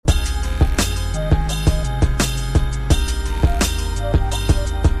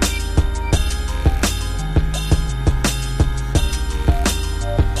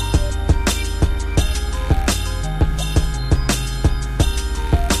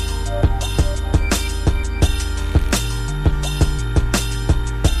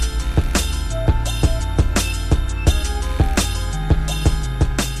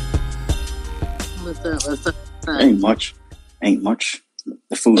much. Ain't much.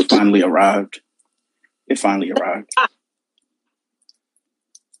 The food finally arrived. It finally arrived.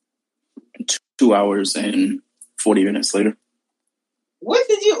 2 hours and 40 minutes later. What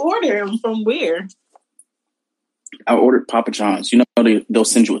did you order? From where? I ordered Papa John's. You know, they'll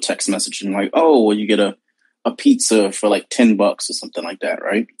send you a text message and like, oh, well, you get a pizza for like $10 or something like that,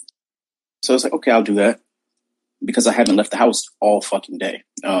 right? So I was like, okay, I'll do that because I haven't left the house all fucking day.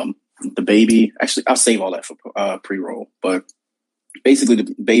 The baby, actually, I'll save all that for pre-roll. But basically,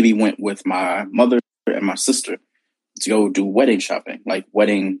 the baby went with my mother and my sister to go do wedding shopping, like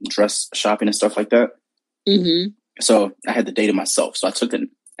wedding dress shopping and stuff like that. Mm-hmm. So I had the day to myself. So I think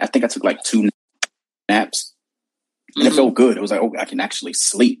I took like 2 naps. And it felt good. It was like, oh, I can actually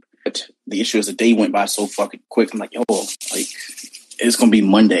sleep. But the issue is the day went by so fucking quick. I'm like, yo, like it's gonna be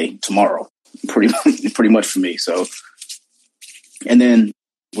Monday tomorrow, pretty much for me. So, and then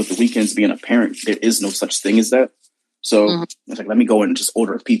with the weekends being a parent, there is no such thing as that. So I was like, let me go and just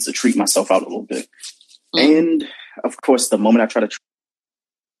order a pizza, treat myself out a little bit. And of course, the moment I try to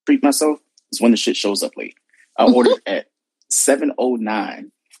treat myself is when the shit shows up late. I ordered at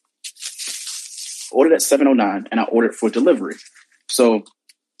 7:09. Ordered at 7:09 and I ordered for delivery. So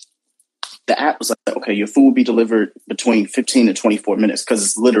the app was like, okay, your food will be delivered between 15 and 24 minutes because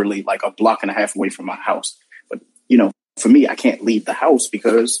it's literally like a block and a half away from my house. But, you know, for me, I can't leave the house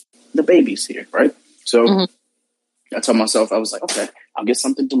because the baby's here, right? So I told myself, I was like, okay, I'll get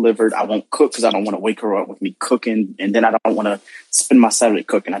something delivered. I won't cook because I don't want to wake her up with me cooking. And then I don't want to spend my Saturday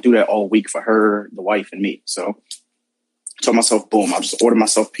cooking. I do that all week for her, the wife, and me. So I told myself, boom, I'll just order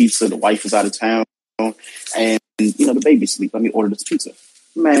myself pizza. The wife is out of town. And, you know, the baby's asleep. Let me order this pizza.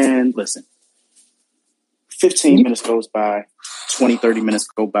 Man, listen. 15 minutes goes by, 20, 30 minutes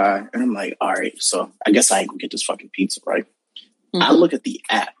go by, and I'm like, all right, so I guess I ain't gonna get this fucking pizza, right? I look at the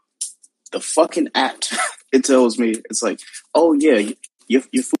app. The fucking app, it tells me, it's like, oh yeah, your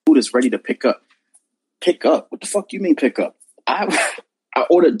food is ready to pick up. Pick up? What the fuck you mean pick up? I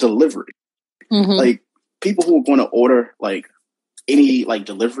ordered delivery. Like, people who are going to order, like, any, like,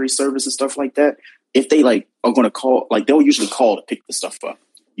 delivery service and stuff like that, if they, like, are going to call, like, they'll usually call to pick the stuff up.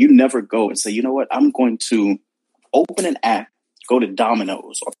 You never go and say, you know what, I'm going to open an app, go to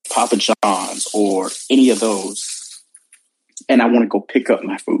Domino's or Papa John's or any of those, and I want to go pick up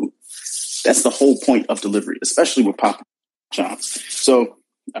my food. That's the whole point of delivery, especially with Papa John's. So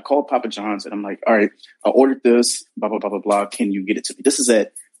I called Papa John's and I'm like, all right, I ordered this, blah, blah, blah, blah, blah. Can you get it to me? This is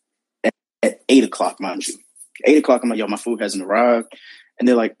at 8 o'clock, mind you. 8 o'clock, I'm like, yo, my food hasn't arrived. And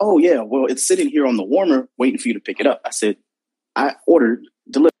they're like, oh, yeah, well, it's sitting here on the warmer waiting for you to pick it up. I said, I ordered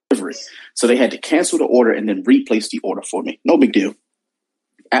delivery. So they had to cancel the order and then replace the order for me. No big deal.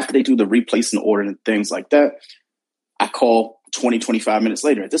 After they do the replacing the order and things like that, I call 20, 25 minutes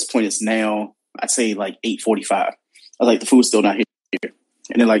later. At this point, it's now, I'd say like 8:45. I was like, the food's still not here.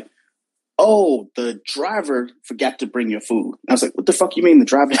 And they're like, oh, the driver forgot to bring your food. And I was like, what the fuck you mean the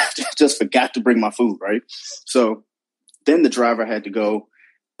driver just forgot to bring my food, right? So then the driver had to go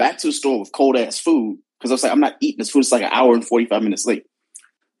back to the store with cold ass food because I was like, I'm not eating this food. It's like an hour and 45 minutes late.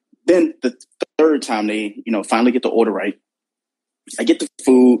 Then the third time they, you know, finally get the order right. I get the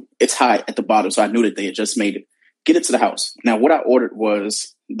food. It's hot at the bottom. So I knew that they had just made it. Get it to the house. Now, what I ordered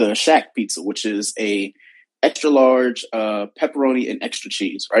was the Shack pizza, which is a extra large pepperoni and extra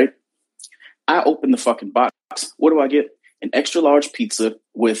cheese, right? I open the fucking box. What do I get? An extra large pizza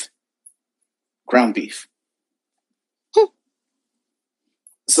with ground beef.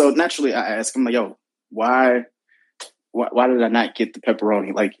 So naturally, I ask him, like, yo, why did I not get the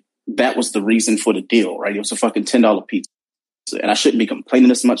pepperoni? Like, that was the reason for the deal, right? It was a fucking $10 pizza. And I shouldn't be complaining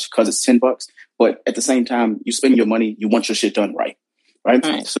this much because it's $10. But at the same time, you spend your money, you want your shit done right?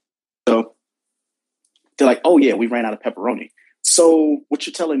 So they're like, oh, yeah, we ran out of pepperoni. So what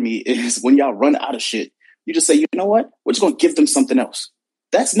you're telling me is when y'all run out of shit, you just say, you know what? We're just going to give them something else.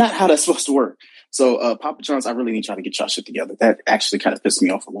 That's not how that's supposed to work. So Papa John's, I really need y'all to get y'all shit together. That actually kind of pissed me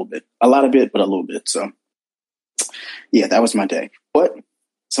off a little bit. A lot of it, but a little bit. So, yeah, that was my day. But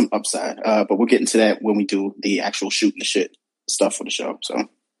some upside. But we'll get into that when we do the actual shooting the shit stuff for the show. So,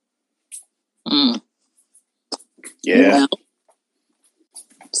 yeah. Well,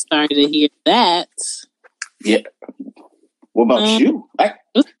 sorry to hear that. Yeah. What about you?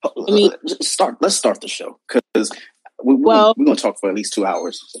 Let's start the show because we're going to talk for at least 2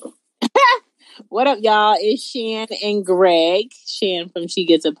 hours. So. What up, y'all? It's Shan and Greg. Shan from She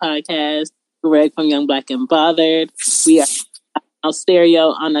Gets a Podcast. Greg from Young Black and Bothered. We are on stereo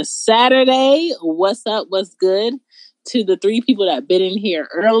on a Saturday. What's up? What's good? To the 3 people that been in here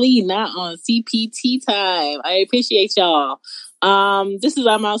early, not on CPT time. I appreciate y'all. This is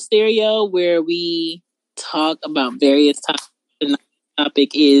I'm Out Stereo, where we talk about various topics. The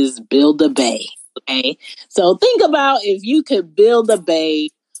topic is build a bay. Okay, so think about if you could build a bay,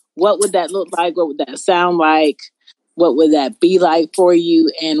 what would that look like? What would that sound like? What would that be like for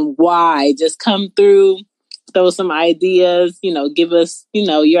you, and why? Just come through, throw some ideas, give us,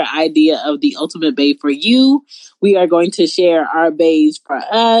 your idea of the ultimate bay for you. We are going to share our bays for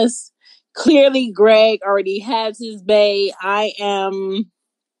us. Clearly, Greg already has his bay. I am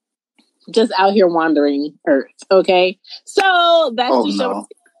just out here wandering Earth. Okay, so that's the show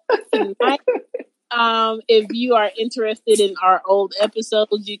tonight. If you are interested in our old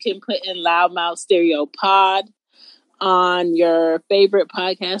episodes, you can put in Loudmouth Stereo Pod on your favorite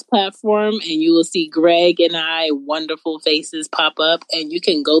podcast platform, and you will see Greg and I wonderful faces pop up, and you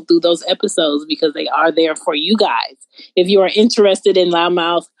can go through those episodes because they are there for you guys. If you are interested in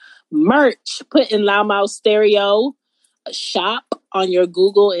Loudmouth merch, put in Loudmouth Stereo shop on your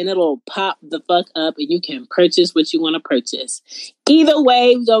Google and it'll pop the fuck up and you can purchase what you want to purchase. Either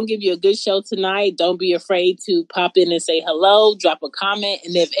way, we're going to give you a good show tonight. Don't be afraid to pop in and say hello, drop a comment,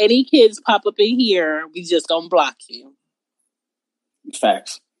 and if any kids pop up in here, we just going to block you.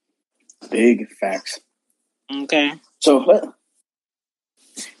 Facts. Big facts. Okay. So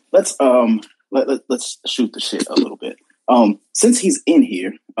let's shoot the shit a little bit. Since he's in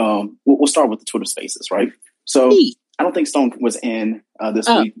here, we'll start with the Twitter Spaces, right? So I don't think Stone was in this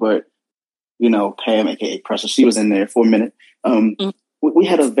week, but Pam, aka Precious, she was in there for a minute. We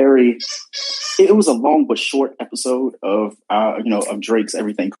had it was a long but short episode of of Drake's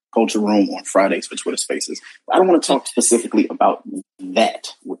Everything Culture Room on Fridays for Twitter Spaces. I don't want to talk specifically about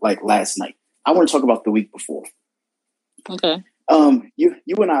that, like last night. I want to talk about the week before. Okay. You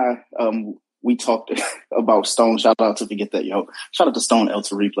and I, we talked about Stone. Shout out to Forget That Yo. Shout out to Stone L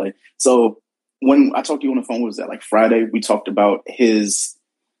to Replay. So when I talked to you on the phone, was that like Friday? We talked about his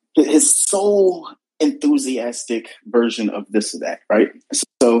so enthusiastic version of this or that, right?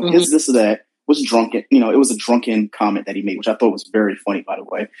 So his this or that was drunken. It was a drunken comment that he made, which I thought was very funny, by the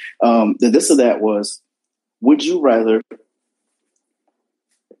way. The this or that was, would you rather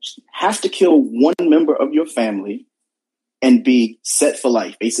have to kill one member of your family and be set for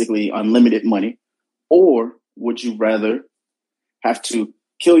life, basically unlimited money, or would you rather have to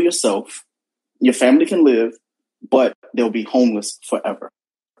kill yourself? Your family can live, but they'll be homeless forever.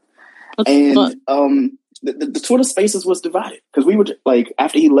 Okay. And the Twitter Spaces was divided because we were like,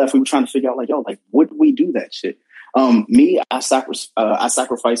 after he left, we were trying to figure out would we do that shit? I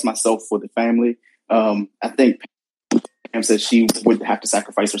sacrificed myself for the family. I think Pam said she would have to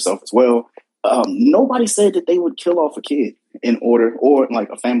sacrifice herself as well. Nobody said that they would kill off a kid or like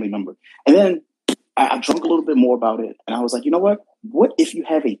a family member. And then I drank a little bit more about it, and I was like, you know what? What if you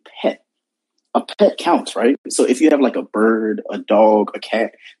have a pet? A pet counts, right? So if you have like a bird, a dog, a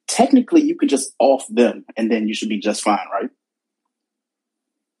cat, technically you could just off them and then you should be just fine, right?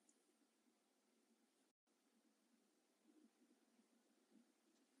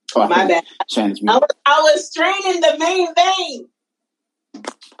 Oh, my bad. I was straining the main vein.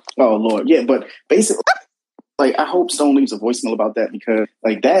 Oh, Lord. Yeah, but basically, I hope Stone leaves a voicemail about that because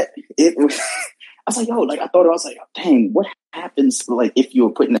it was, I was like, yo, I thought, I was like, dang, what happens if you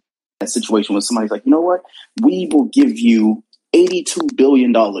were put in that situation when somebody's like, you know what, we will give you $82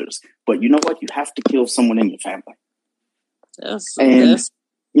 billion, but you know what, you have to kill someone in your family. That's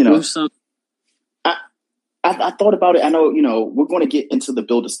I thought about it. I know, we're going to get into the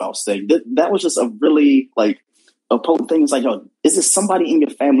build a spouse thing. That was just a really a potent thing. It's like, yo, is there somebody in your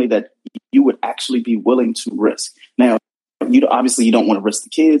family that you would actually be willing to risk? Now, obviously you don't want to risk the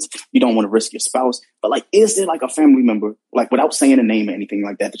kids, you don't want to risk your spouse, but is there a family member, without saying a name or anything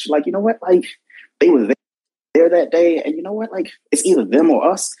like that you're like, you know what, they were there that day, and you know what, it's either them or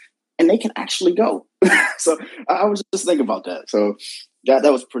us, and they can actually go. So I was just thinking about that. So that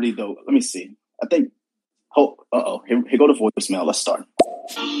was pretty dope. Let me see. I think. Here go the voicemail. Let's start.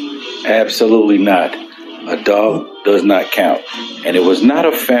 Absolutely not. A dog does not count, and it was not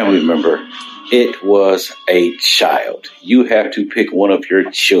a family member. It was a child. You have to pick one of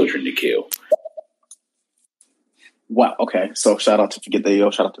your children to kill. Wow. Okay. So shout out to Forget That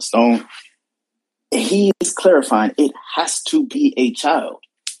Yo. Shout out to Stone. He is clarifying it has to be a child.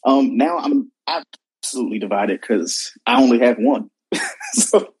 Now I'm absolutely divided because I only have one.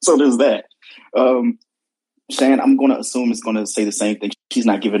 so there's that. Shan, I'm going to assume it's going to say the same thing. She's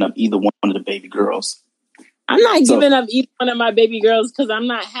not giving up either one of the baby girls. I'm not giving up either one of my baby girls because I'm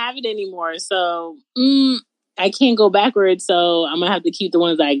not having anymore. So I can't go backwards. So I'm going to have to keep the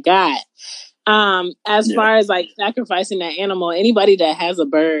ones I got. As far as sacrificing that animal, anybody that has a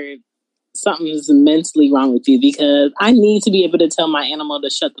bird, something is mentally wrong with you because I need to be able to tell my animal to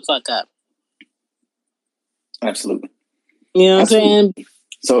shut the fuck up. Absolutely. You know what I'm saying?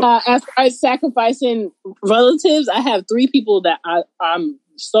 So as far as sacrificing relatives, I have 3 people that I'm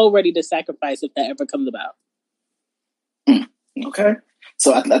so ready to sacrifice if that ever comes about. Okay.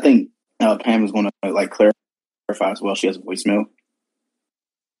 So I think Pam is going to like clarify as well. She has a voicemail.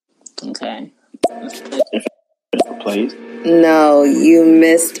 Okay. If it plays. No, you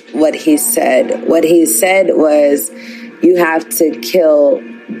missed what he said. What he said was you have to kill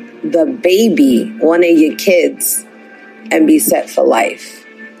the baby, one of your kids, and be set for life.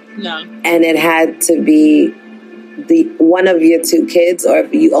 No. And it had to be the one of your 2 kids, or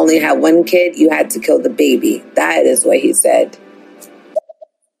if you only had 1 kid, you had to kill the baby. That is what he said.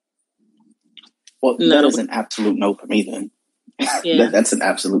 Well, that is an absolute no for me then. Yeah. That's an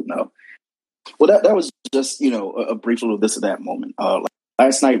absolute no. Well, that was just, a brief little this or that moment.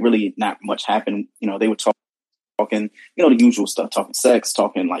 Last night, really not much happened. They were talking, the usual stuff, talking sex,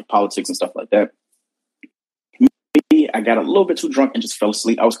 talking like politics and stuff like that. Me, I got a little bit too drunk and just fell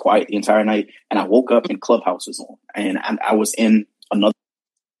asleep. I was quiet the entire night, and I woke up and Clubhouse was on, and I was in another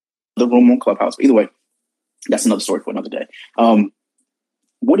room on Clubhouse. But either way, that's another story for another day.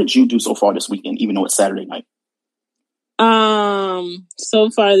 What did you do so far this weekend, even though it's Saturday night? So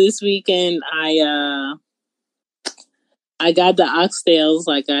far this weekend, I got the oxtails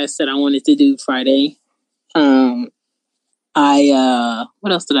like I said I wanted to do Friday. What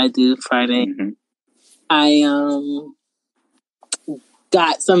else did I do Friday? Mm-hmm. I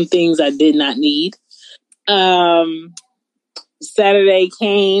got some things I did not need. Saturday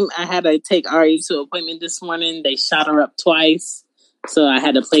came. I had to take Ari to an appointment this morning. They shot her up twice, so I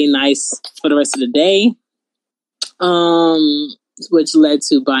had to play nice for the rest of the day. Which led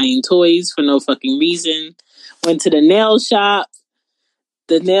to buying toys for no fucking reason. Went to the nail shop.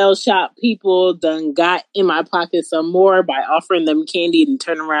 The nail shop people done got in my pocket some more by offering them candy and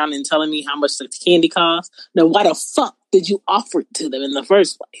turn around and telling me how much the candy costs. Now, why the fuck did you offer it to them in the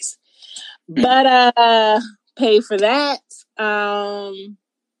first place? But pay for that.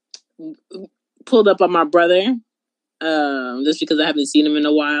 Pulled up on my brother. Just because I haven't seen him in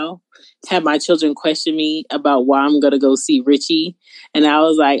a while. Had my children question me about why I'm going to go see Richie. And I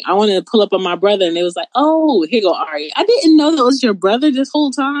was like, I want to pull up on my brother. And they was like, oh, here you go, Ari. I didn't know that was your brother this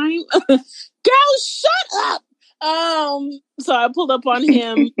whole time. Girl, shut up. So I pulled up on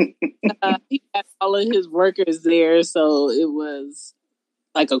him. He had all of his workers there. So it was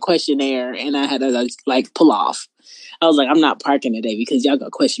like a questionnaire. And I had to like pull off. I was like, I'm not parking today because y'all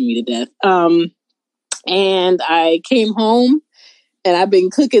going to question me to death. And I came home. And I've been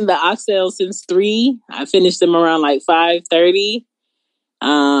cooking the oxtails since 3. I finished them around like 5:30.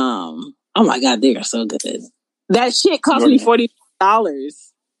 Oh my God, they are so good. That shit cost me $40.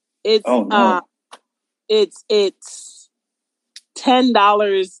 It's it's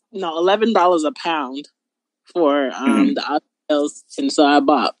 $10, no, $11 a pound for the oxtails, and so I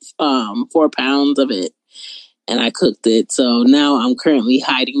bought 4 pounds of it, and I cooked it. So now I'm currently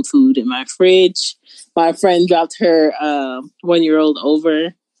hiding food in my fridge. My friend dropped her 1-year-old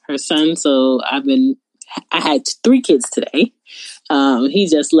over, her son. So I had 3 kids today. He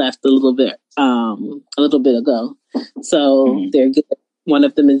just left a little bit ago. So they're good. One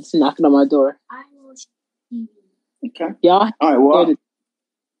of them is knocking on my door. Okay. Y'all. All right.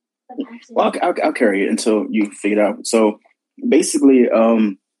 Well, I'll carry it until you figure it out. So basically,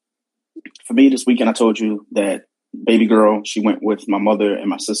 for me this weekend, I told you that baby girl, she went with my mother and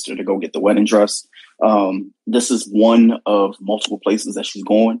my sister to go get the wedding dress. This is one of multiple places that she's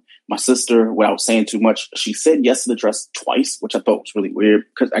going. My sister, without saying too much, she said yes to the dress twice, which I thought was really weird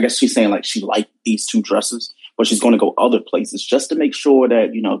because I guess she's saying like she liked these 2 dresses, but she's going to go other places just to make sure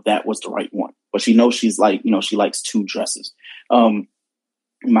that, that was the right one. But she knows she's like, she likes 2 dresses.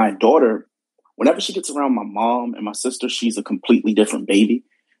 My daughter, whenever she gets around my mom and my sister, she's a completely different baby.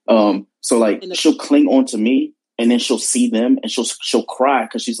 So like she'll cling on to me and then she'll see them and she'll cry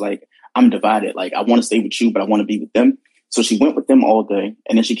because she's like, I'm divided. Like, I want to stay with you, but I want to be with them. So she went with them all day.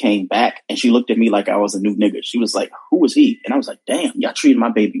 And then she came back and she looked at me like I was a new nigga. She was like, who was he? And I was like, damn, y'all treated my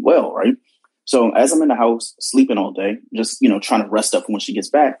baby well, right? So as I'm in the house sleeping all day, just, trying to rest up for when she gets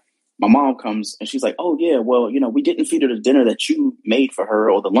back, my mom comes and she's like, oh yeah, well, we didn't feed her the dinner that you made for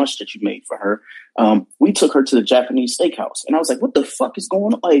her or the lunch that you made for her. We took her to the Japanese steakhouse. And I was like, what the fuck is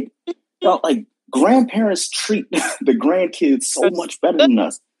going on? Like grandparents treat the grandkids so much better than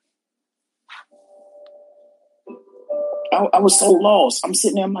us. I was so lost. I'm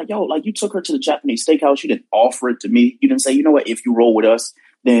sitting there. I'm like, yo, like you took her to the Japanese steakhouse. You didn't offer it to me. You didn't say, you know what, if you roll with us,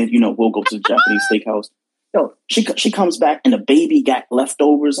 then, we'll go to the Japanese steakhouse. Yo, she comes back and the baby got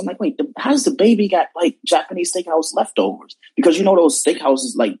leftovers. I'm like, wait, how does the baby got like Japanese steakhouse leftovers? Because you know those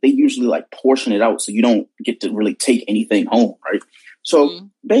steakhouses, like they usually like portion it out so you don't get to really take anything home, right? So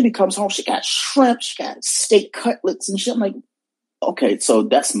baby comes home, she got shrimp, she got steak cutlets and shit. I'm like, okay, so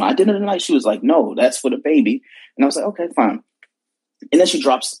that's my dinner tonight. She was like, no, that's for the baby. And I was like, okay, fine. And then she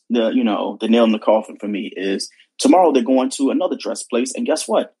drops the nail in the coffin for me is tomorrow they're going to another dress place. And guess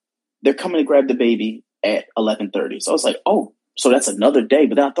what? They're coming to grab the baby at 11:30. So I was like, oh, so that's another day.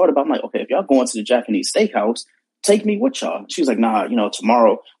 But then I thought about, I'm like, okay, if y'all going to the Japanese steakhouse, take me with y'all. She was like, nah,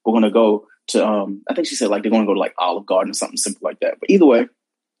 tomorrow we're going to go to, I think she said like they're going to go to like Olive Garden or something simple like that. But either way,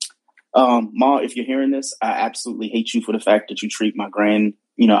 Ma, if you're hearing this, I absolutely hate you for the fact that you treat my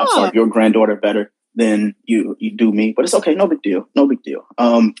your granddaughter better than you do me. But it's okay. No big deal. No big deal.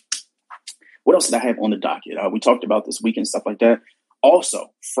 What else did I have on the docket? We talked about this weekend, stuff like that.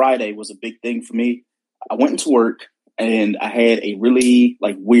 Also, Friday was a big thing for me. I went into work and I had a really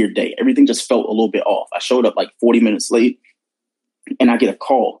like weird day. Everything just felt a little bit off. I showed up like 40 minutes late and I get a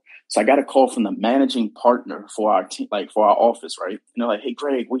call. So I got a call from the managing partner for our team, like for our office, right? Like, hey,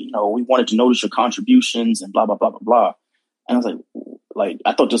 Greg, we wanted to notice your contributions and blah, blah, blah, blah, blah. And I was like,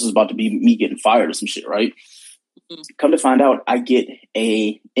 I thought this was about to be me getting fired or some shit, right? Mm-hmm. Come to find out, I get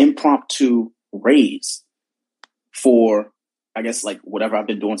a impromptu raise for, I guess, like whatever I've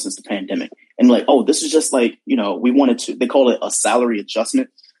been doing since the pandemic. And like, oh, this is just like, we wanted to, they call it a salary adjustment.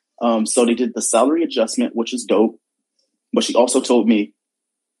 So they did the salary adjustment, which is dope. But she also told me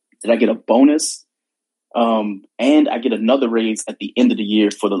that I get a bonus and I get another raise at the end of the year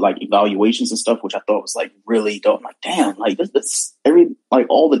for the like evaluations and stuff, which I thought was like really dope. I'm like, damn, like this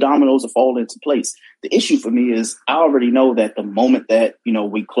all the dominoes are falling into place. The issue for me is I already know that the moment that,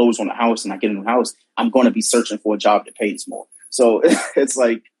 we close on the house and I get a new house, I'm going to be searching for a job that pays more. So it's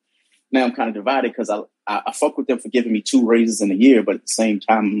like, now I'm kind of divided because I fuck with them for giving me 2 raises in a year. But at the same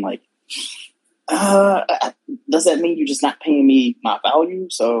time, I'm like, does that mean you're just not paying me my value?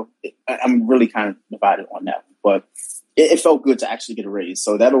 So I'm really kind of divided on that. But it felt good to actually get a raise.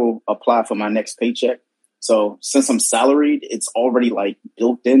 So that'll apply for my next paycheck. So since I'm salaried, it's already like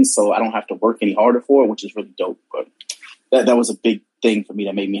built in. So I don't have to work any harder for it, which is really dope. But that was a big thing for me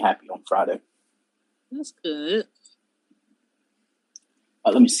that made me happy on Friday. That's good.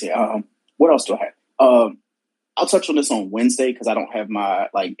 Let me see. What else do I have? I'll touch on this on Wednesday because I don't have my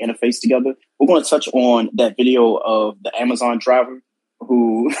like interface together. We're going to touch on that video of the Amazon driver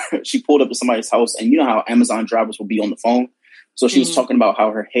who she pulled up to somebody's house, and you know how Amazon drivers will be on the phone. So she was talking about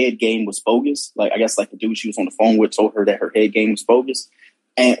how her head game was bogus. Like I guess like the dude she was on the phone with told her that her head game was bogus.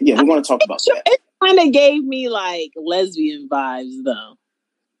 And yeah, we're going to talk about that. It kind of gave me like lesbian vibes though,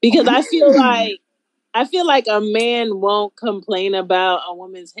 because I feel like a man won't complain about a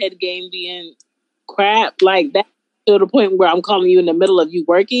woman's head game being crap like that to the point where I'm calling you in the middle of you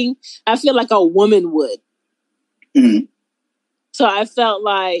working. I feel like a woman would. Mm-hmm. So I felt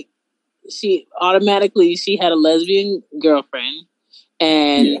like she had a lesbian girlfriend,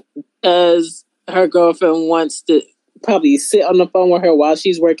 and because her girlfriend wants to probably sit on the phone with her while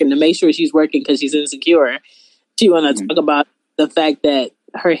she's working to make sure she's working because she's insecure, she want to talk about the fact that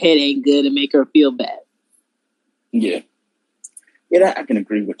her head ain't good and make her feel bad. Yeah, that I can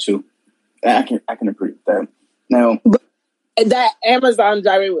agree with too. I can agree with that. Now, but that Amazon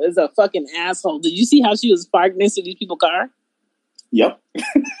driver was a fucking asshole. Did you see how she was parked next to these people's car? Yep.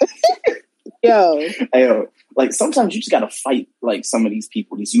 Yo, like sometimes you just gotta fight like some of these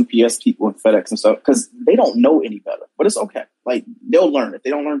people, these UPS people and FedEx and stuff, because they don't know any better. But it's okay. Like they'll learn. If they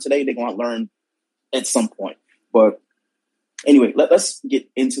don't learn today, they're gonna learn at some point. But anyway, let's get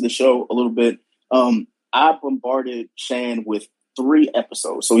into the show a little bit. I bombarded Shan with 3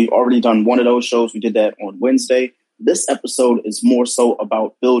 episodes. So we've already done one of those shows. We did that on Wednesday. This episode is more so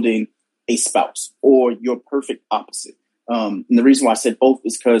about building a spouse or your perfect opposite. And the reason why I said both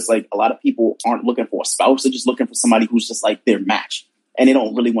is because like a lot of people aren't looking for a spouse. They're just looking for somebody who's just like their match. And they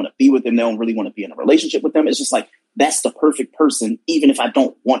don't really want to be with them. They don't really want to be in a relationship with them. It's just like, that's the perfect person, even if I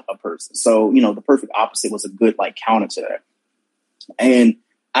don't want a person. So, the perfect opposite was a good like counter to that. And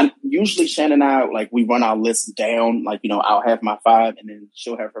I'm usually Shannon and I, like we run our list down, like, I'll have my 5 and then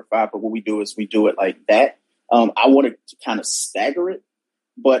she'll have her 5. But what we do is we do it like that. I wanted to kind of stagger it,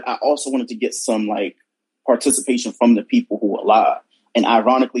 but I also wanted to get some like participation from the people who are live. And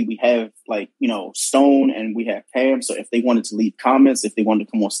ironically, we have like, Stone and we have Pam. So if they wanted to leave comments, if they wanted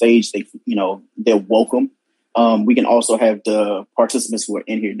to come on stage, they're welcome. We can also have the participants who are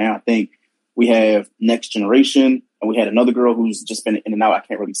in here now. I think we have Next Generation, and we had another girl who's just been in and out. I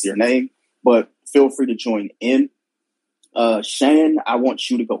can't really see her name, but feel free to join in. Shan, I want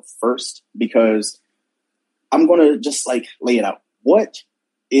you to go first because I'm gonna just like lay it out. What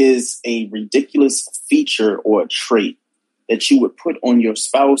is a ridiculous feature or a trait that you would put on your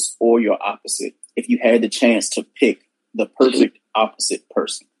spouse or your opposite if you had the chance to pick the perfect opposite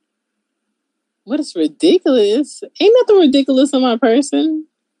person? What is ridiculous? Ain't nothing ridiculous on my person.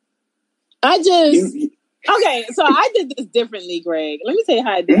 Okay, so I did this differently, Greg. Let me tell you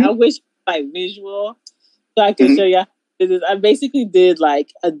how I did. I wish like visual so I can show you how I did this. I basically did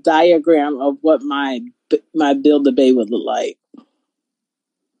like a diagram of what my Build-A-Bae would look like.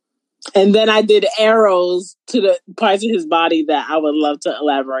 And then I did arrows to the parts of his body that I would love to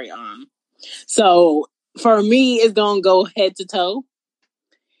elaborate on. So for me, it's going to go head to toe.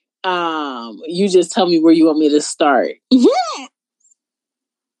 You just tell me where you want me to start.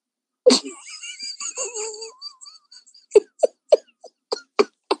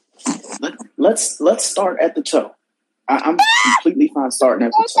 Let's start at the toe. I'm completely fine starting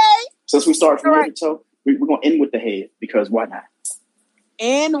at the toe. Since we start from the toe, we're going to end with the head because why not?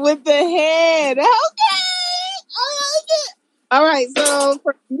 End with the head. Okay. I like it. All right. So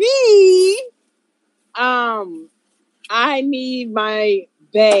for me, I need my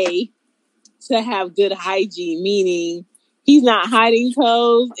bae to have good hygiene, meaning he's not hiding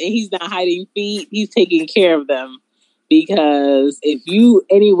toes and he's not hiding feet. He's taking care of them. Because if you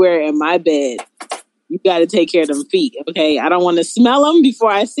anywhere in my bed, you got to take care of them feet, okay? I don't want to smell them before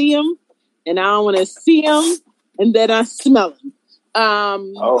I see them, and I don't want to see them and then I smell them.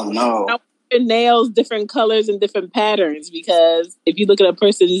 Oh, no. I want their nails different colors and different patterns because if you look at a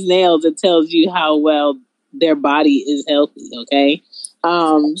person's nails, it tells you how well their body is healthy, okay?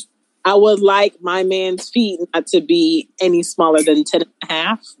 I would like my man's feet not to be any smaller than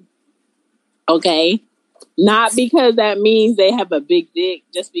 10.5, okay? Not because that means they have a big dick,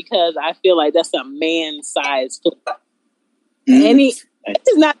 just because I feel like that's a man-sized foot. This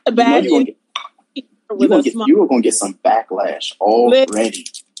is not the bad thing. You are going to get some backlash already.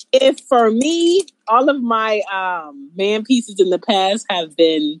 If for me, all of my man pieces in the past have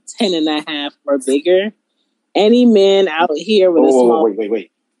been 10.5 or bigger. Any man out here with a small...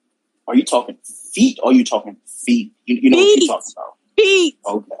 Wait. Are you talking feet or are you talking feet? You know what you're talking about. Feet.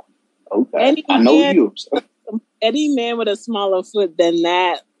 Okay. I know you. Any man with a smaller foot than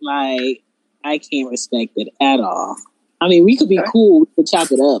that, like, I can't respect it at all. I mean, we could be cool. We could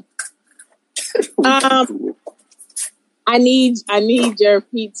chop it up. I need your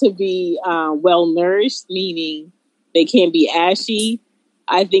feet to be well nourished, meaning they can't be ashy.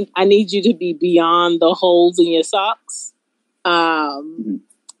 I think I need you to be beyond the holes in your socks. And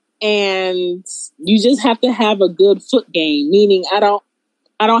you just have to have a good foot game, meaning I don't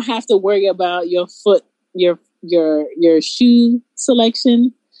have to worry about your foot, your shoe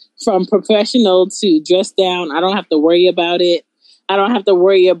selection from professional to dress down. I don't have to worry about it. I don't have to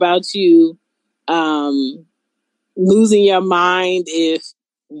worry about you losing your mind if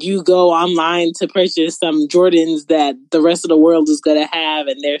you go online to purchase some Jordans that the rest of the world is going to have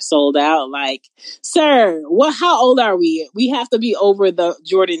and they're sold out. Like, sir, how old are we? We have to be over the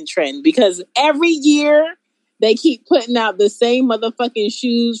Jordan trend because every year they keep putting out the same motherfucking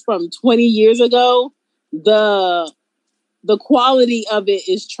shoes from 20 years ago. The quality of it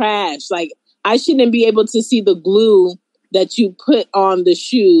is trash. Like, I shouldn't be able to see the glue that you put on the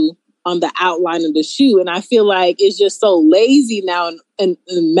shoe, on the outline of the shoe. And I feel like it's just so lazy now and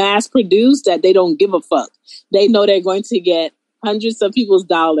mass produced that they don't give a fuck. They know they're going to get hundreds of people's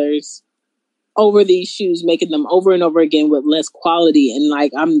dollars over these shoes, making them over and over again with less quality. And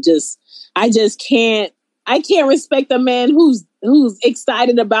like, I can't respect a man who's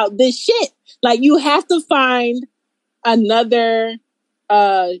excited about this shit. Like, you have to find another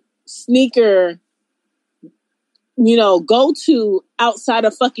sneaker, go to outside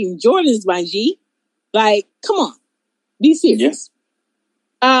of fucking Jordans, my G. Like, come on, be serious. Yes.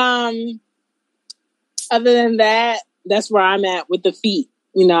 Other than that, that's where I'm at with the feet.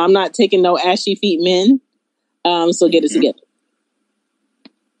 I'm not taking no ashy feet men. So get it together.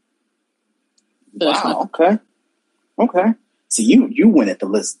 Wow. Okay. So you went at the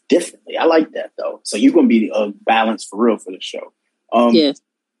list differently. I like that though. So you're gonna be balanced for real for the show. Yes.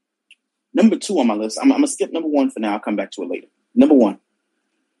 Number 2 on my list. I'm gonna skip number 1 for now. I'll come back to it later. Number 1,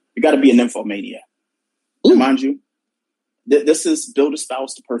 you got to be a nymphomaniac. And mind you, this is build a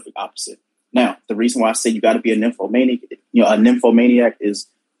spouse the perfect opposite. Now, the reason why I say you got to be a nymphomaniac is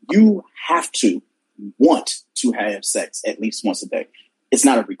you have to want to have sex at least once a day. It's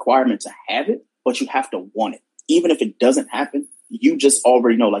not a requirement to have it, but you have to want it. Even if it doesn't happen, you just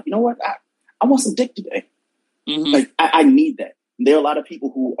already know, like, you know what? I want some dick today. Mm-hmm. Like, I need that. There are a lot of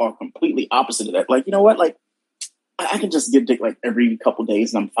people who are completely opposite of that. Like, you know what? Like, I can just get dick like every couple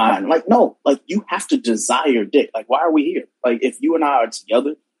days and I'm fine. Like, no, like you have to desire dick. Like, why are we here? Like, if you and I are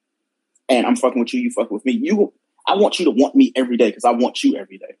together and I'm fucking with you, you fucking with me, I want you to want me every day because I want you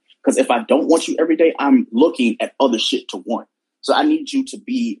every day. Because if I don't want you every day, I'm looking at other shit to want. So I need you to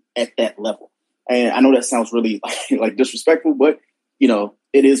be at that level. And I know that sounds really like disrespectful, but you know,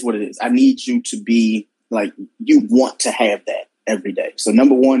 it is what it is. I need you to be like, you want to have that every day. So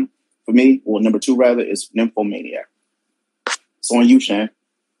number one for me, or number two rather, is nymphomaniac. It's on you, Shan.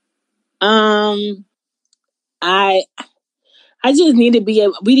 I just need to be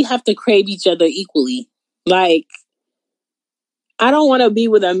able, we have to crave each other equally. Like, I don't want to be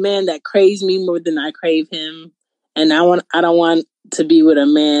with a man that craves me more than I crave him. And I don't want to be with a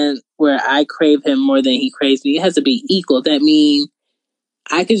man where I crave him more than he craves me. It has to be equal. That means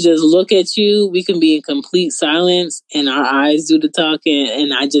I could just look at you, we can be in complete silence, and our eyes do the talking,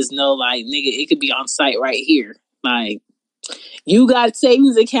 and I just know, like, nigga, it could be on site right here. Like, you got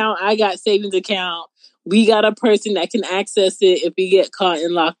savings account, I got savings account. We got a person that can access it if we get caught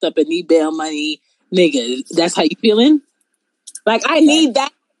and locked up and need bail money. Nigga, that's how you feeling? Like, I need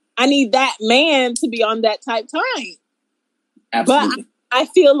that man to be on that type time. Absolutely. But I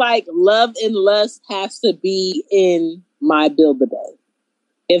feel like love and lust has to be in my Build-A-Bear.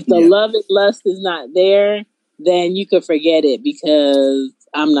 If the love and lust is not there, then you could forget it because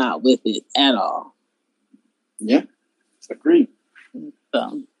I'm not with it at all. Yeah, agreed.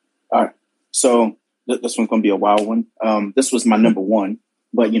 So. All right. So this one's gonna be a wild one. This was my number one,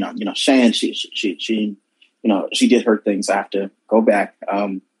 but you know, Shan, she did her things. I have to go back.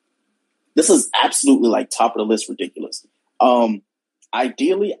 This is absolutely like top of the list ridiculous.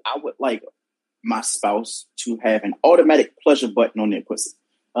 Ideally, I would like my spouse to have an automatic pleasure button on their pussy.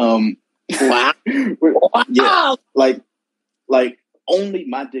 Wow. Yeah, like only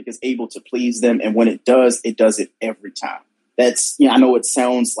my dick is able to please them, and when it does it every time. That's, I know it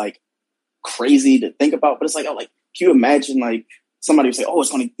sounds like crazy to think about, but it's like, can you imagine like somebody would say, oh,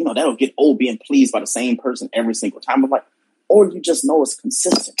 it's gonna, that'll get old being pleased by the same person every single time. I'm like, or you just know it's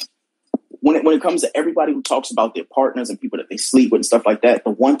consistent. When it comes to everybody who talks about their partners and people that they sleep with and stuff like that,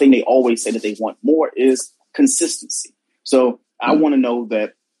 the one thing they always say that they want more is consistency. So I want to know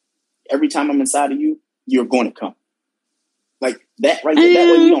that every time I'm inside of you, you're going to come. Like that right there.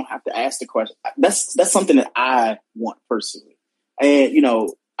 That way we don't have to ask the question. That's something that I want personally. And,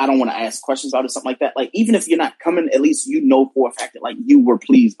 I don't want to ask questions about it, something like that. Like, even if you're not coming, at least for a fact that like you were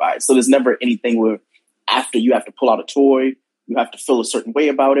pleased by it. So there's never anything where after you have to pull out a toy, you have to feel a certain way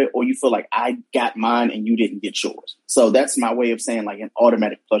about it, or you feel like I got mine and you didn't get yours. So that's my way of saying like an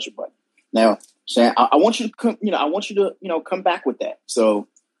automatic pleasure button. Now, Shan, I want you to come, come back with that. So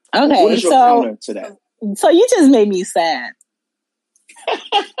okay, what is your counter to that? So you just made me sad.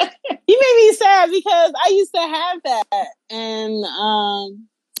 You made me sad because I used to have that, and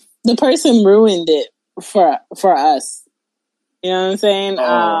the person ruined it for us. You know what I'm saying?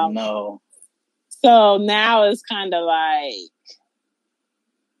 Oh no. So now it's kind of like,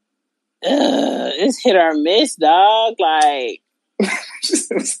 it's hit or miss, dog. Like,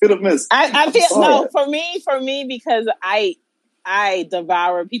 it's hit or miss. I feel no for me because I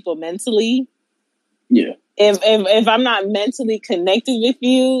devour people mentally. Yeah. If I'm not mentally connected with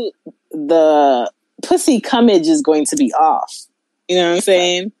you, the pussy cummage is going to be off. You know what I'm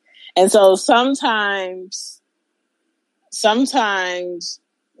saying? And so sometimes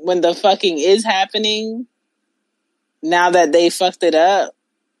when the fucking is happening, now that they fucked it up,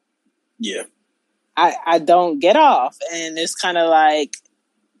 yeah, I don't get off. And it's kind of like,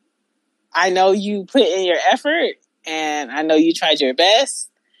 I know you put in your effort and I know you tried your best,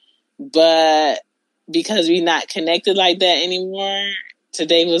 but because we're not connected like that anymore,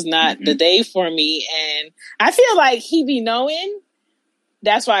 today was not the day for me. And I feel like he be knowing.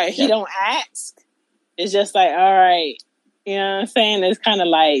 That's why he don't ask. It's just like, all right. You know what I'm saying? It's kind of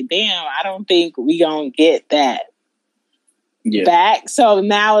like, damn, I don't think we gonna get that back. So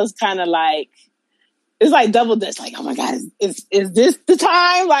now it's kind of like, it's like double dutch. Like, oh my God, is this the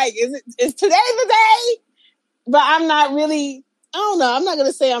time? Like, is today the day? But I'm not really, I don't know. I'm not going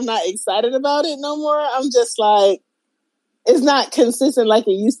to say I'm not excited about it no more. I'm just like, it's not consistent like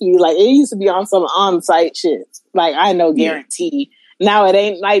it used to be. Like, it used to be on some on-site shit. Like, I know guarantee. Now it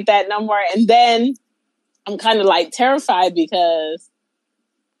ain't like that no more. And then I'm kind of like terrified because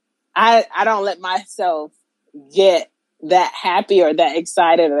I don't let myself get that happy or that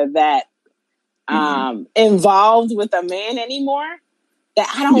excited or that involved with a man anymore, that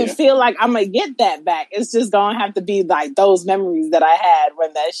I don't feel like I'm gonna get that back. It's just gonna have to be like those memories that I had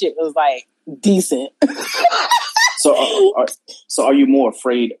when that shit was like decent. So are you more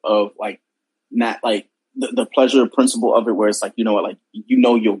afraid of like not like the pleasure principle of it, where it's like, you know what, like,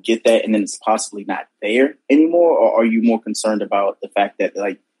 you'll get that, and then it's possibly not there anymore? Or are you more concerned about the fact that,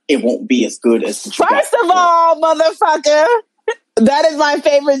 like, it won't be as good as what you got First of before? all, motherfucker, that is my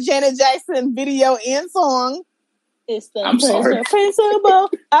favorite Janet Jackson video and song. It's the I'm sorry. principle.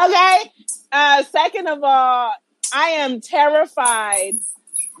 Okay. Second of all, I am terrified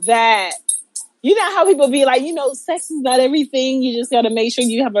that, you know how people be like, sex is not everything. You just got to make sure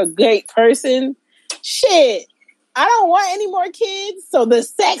you have a great person. Shit. I don't want any more kids. So the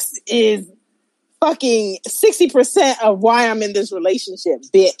sex is fucking 60% of why I'm in this relationship,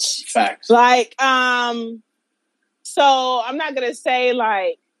 bitch. Facts. Like, so I'm not going to say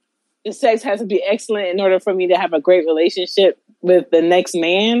like the sex has to be excellent in order for me to have a great relationship with the next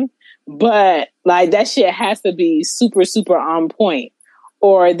man. But like that shit has to be super, super on point.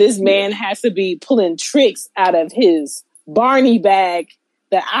 Or this man has to be pulling tricks out of his Barney bag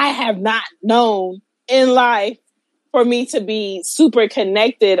that I have not known in life for me to be super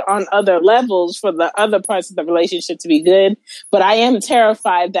connected on other levels for the other parts of the relationship to be good. But I am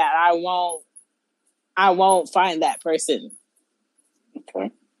terrified that I won't find that person. Okay.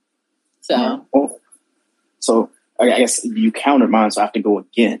 So, so I guess you countered mine, so I have to go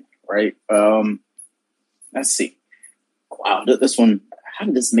again, right? Let's see. Wow, this one, how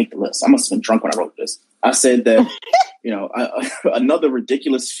did this make the list? I must have been drunk when I wrote this. I said that, another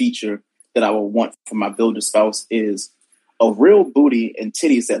ridiculous feature that I would want from my builder spouse is a real booty and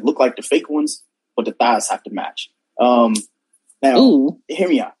titties that look like the fake ones, but the thighs have to match. Now, hear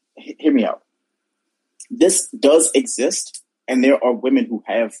me out. This does exist, and there are women who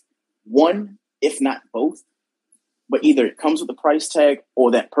have one, if not both, but either it comes with a price tag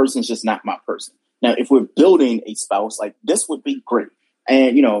or that person's just not my person. Now, if we're building a spouse, like, this would be great.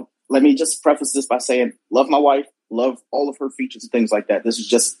 And, let me just preface this by saying, love my wife, love all of her features and things like that. This is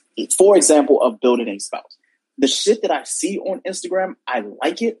just, for example, of building a spouse. The shit that I see on Instagram, I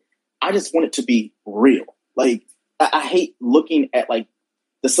like it. I just want it to be real. Like, I hate looking at, like,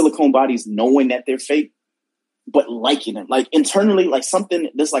 the silicone bodies knowing that they're fake, but liking them. Like, internally, like,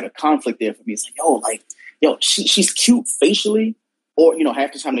 there's like a conflict there for me. It's like, she's cute facially, or,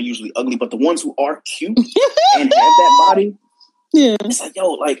 half the time they're usually ugly, but the ones who are cute and have that body, it's like,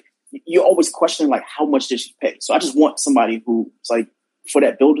 like, you're always questioning, like, how much did she pay? So I just want somebody who's like, for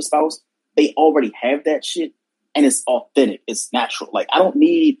that builder spouse, they already have that shit, and it's authentic, it's natural. Like, I don't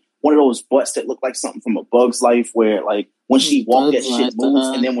need one of those butts that look like something from A Bug's Life, where, like, when she walked, that shit moves,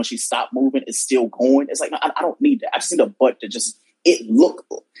 and then when she stopped moving, it's still going. It's like, no, I don't need that. I just need a butt that it look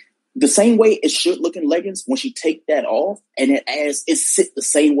the same way it should look in leggings. When she take that off, and it sit the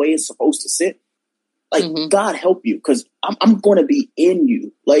same way it's supposed to sit. Like, God help you, because I'm going to be in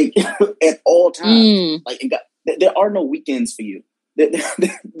you, like, at all times. Like, there are no weekends for you. There is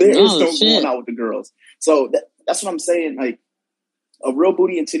no going out with the girls. So that's what I'm saying. Like, a real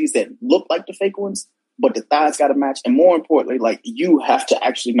booty and titties that look like the fake ones, but the thighs got to match. And more importantly, like, you have to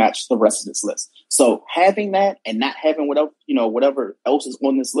actually match the rest of this list. So having that and not having whatever else is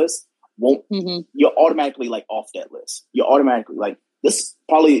on this list won't, you're automatically, like, off that list. You're automatically, like, this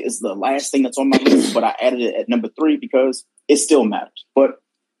probably is the last thing that's on my list, but I added it at number 3 because it still matters. But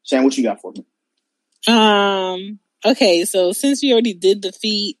Shan, what you got for me? Okay, so since we already did the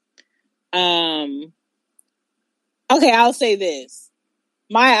feet, okay, I'll say this.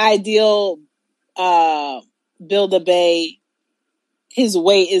 My ideal Build-A-Bae, his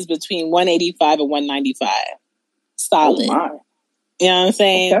weight is between 185 and 195. Solid. Oh my. You know what I'm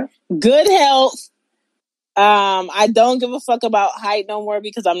saying? Okay. Good health. I don't give a fuck about height no more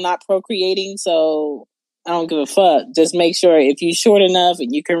because I'm not procreating, so I don't give a fuck. Just make sure if you're short enough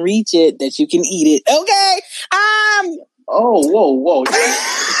and you can reach it, that you can eat it. Okay? Oh, whoa.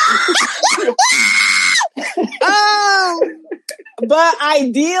 But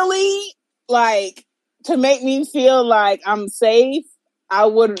ideally, like, to make me feel like I'm safe, I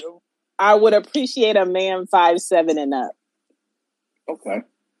would appreciate a man 5'7" and up. Okay.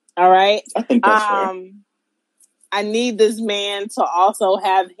 All right. I think that's fair. I need this man to also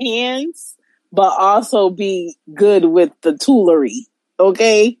have hands, but also be good with the toolery.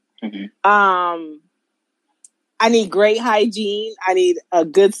 Okay. I need great hygiene. I need a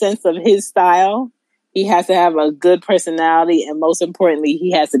good sense of his style. He has to have a good personality, and most importantly,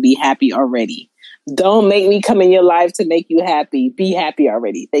 he has to be happy already. Don't make me come in your life to make you happy. Be happy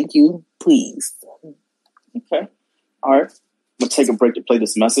already. Thank you. Please. Okay. All right. We'll take a break to play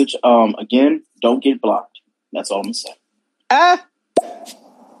this message. Again, don't get blocked. That's all I'm going to say.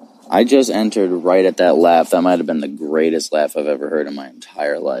 I just entered right at that laugh. That might have been the greatest laugh I've ever heard in my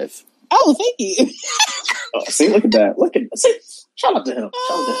entire life. Oh, thank you. See, look at that. See, shout out to him.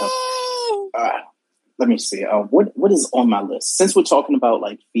 All right. let me see. What is on my list? Since we're talking about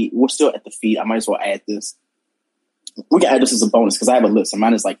like feet, we're still at the feet. I might as well add this. We can add this as a bonus because I have a list, and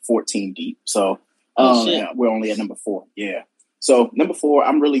mine is like 14 deep. So we're only at number 4. Yeah. So number 4,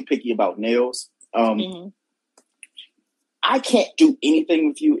 I'm really picky about nails. I can't do anything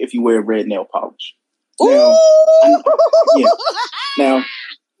with you if you wear red nail polish.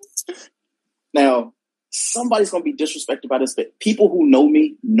 Now, somebody's going to be disrespected by this, but people who know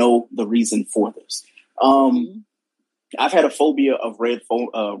me know the reason for this. I've had a phobia of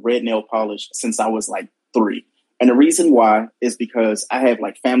red nail polish since I was like 3. And the reason why is because I have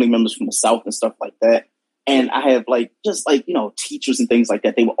like family members from the South and stuff like that. And I have like, just like, you know, teachers and things like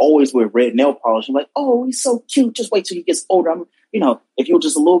that. They will always wear red nail polish. I'm like, oh, he's so cute. Just wait till he gets older. If you're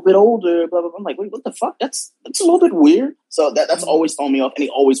just a little bit older, blah, blah, blah. I'm like, wait, what the fuck? That's a little bit weird. So that's always thrown me off. And he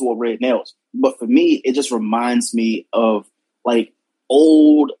always wore red nails. But for me, it just reminds me of like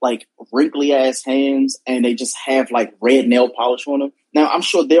old, like wrinkly ass hands. And they just have like red nail polish on them. Now, I'm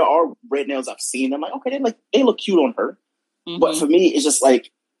sure there are red nails I've seen. I'm like, okay, they look cute on her. But for me, it's just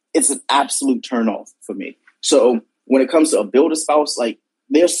like, it's an absolute turn off for me. So when it comes to a builder spouse, like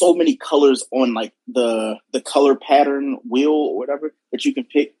there's so many colors on like the color pattern wheel or whatever that you can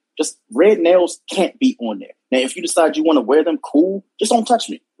pick. Just red nails can't be on there. Now, if you decide you want to wear them, cool. Just don't touch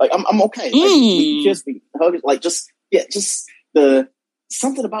me. Like I'm okay. Like, you kiss me, hug it. Like just the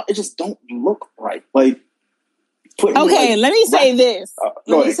something about it just don't look right. Like let me say this.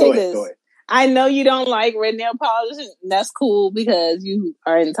 Go ahead. I know you don't like red nail polish. And that's cool because you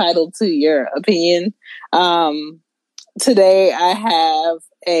are entitled to your opinion. Today I have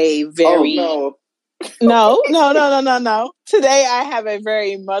a very no. Today I have a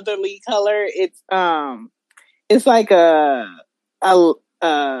very motherly color. It's like a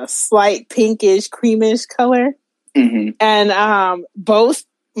slight pinkish, creamish color, and both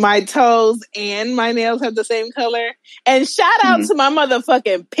my toes and my nails have the same color. And shout out to my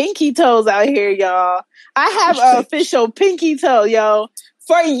motherfucking pinky toes out here, y'all. I have an official pinky toe, yo.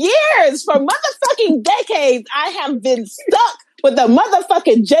 For years, for motherfucking decades, I have been stuck with the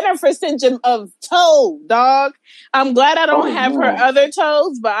motherfucking Jennifer syndrome of toe, dog. I'm glad I don't have her other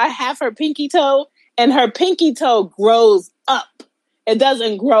toes, but I have her pinky toe, and her pinky toe grows up. It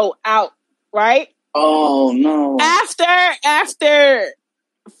doesn't grow out, right? Oh, no. After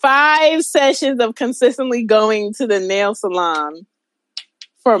 5 sessions of consistently going to the nail salon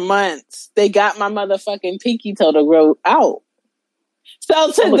for months, they got my motherfucking pinky toe to grow out.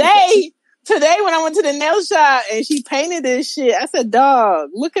 So today when I went to the nail shop and she painted this shit, I said, dog,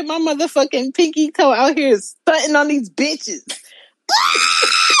 look at my motherfucking pinky toe out here stunting on these bitches. It's a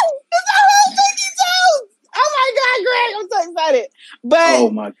whole pinky toe! Oh my God, Greg, I'm so excited. But oh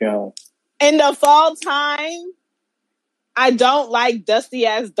my God. In the fall time, I don't like dusty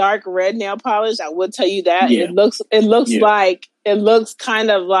ass dark red nail polish. I will tell you that. Yeah. It looks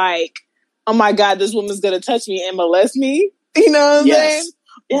kind of like, oh my God, this woman's gonna touch me and molest me. You know what I'm saying?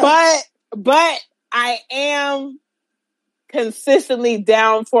 Yes. But I am consistently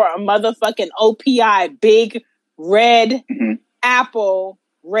down for a motherfucking OPI big red apple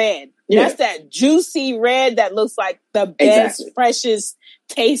red. Yeah. That's that juicy red that looks like the best, freshest,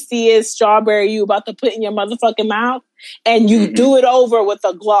 tastiest strawberry you about to put in your motherfucking mouth. And you do it over with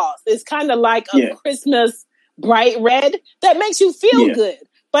a gloss. It's kind of like a Christmas bright red that makes you feel good.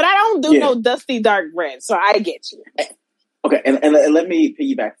 But I don't do no dusty dark red, so I get you. Okay, and let me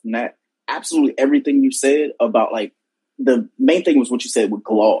piggyback from that. Absolutely everything you said about, like, the main thing was what you said with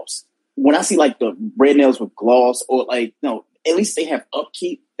gloss. When I see, like, the red nails with gloss or, like, no, at least they have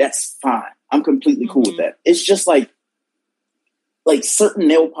upkeep, that's fine. I'm completely cool with that. It's just, like certain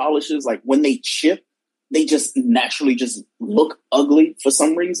nail polishes, like, when they chip, they just naturally just look ugly for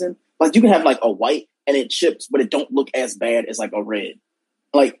some reason. Like, you can have, like, a white and it chips, but it don't look as bad as, like, a red.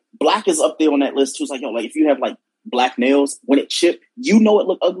 Like, black is up there on that list, too. It's like, yo, like, if you have, like, black nails, when it chip, you know it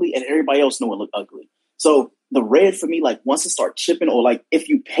look ugly and everybody else know it look ugly. So the red for me, like once it start chipping, or like if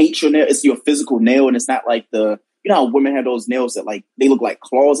you paint your nail, it's your physical nail and it's not like you know how women have those nails that like they look like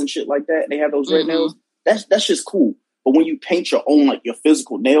claws and shit like that, and they have those red nails. That's just cool. But when you paint your own, like your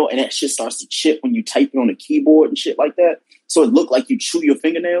physical nail, and that shit starts to chip when you type it on the keyboard and shit like that, so it look like you chew your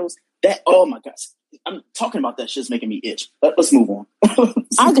fingernails, that, oh my gosh, I'm talking about that shit's making me itch. Let's move on.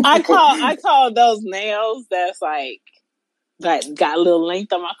 I call those nails that's like got a little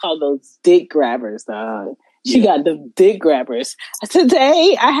length on them. I call those dick grabbers. She got them dick grabbers.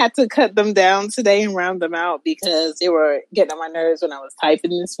 Today I had to cut them down today and round them out because they were getting on my nerves when I was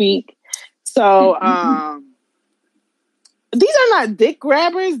typing this week. So these are not dick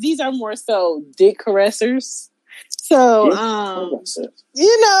grabbers. These are more so dick caressers. So, Yeah.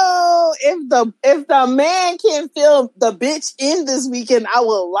 you know, if the man can feel the bitch in this weekend, I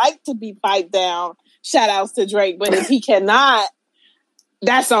would like to be piped down. Shout outs to Drake, but if he cannot,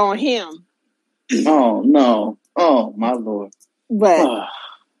 that's on him. Oh no! Oh my lord! But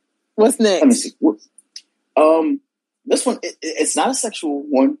what's next? Let me see. This one it's not a sexual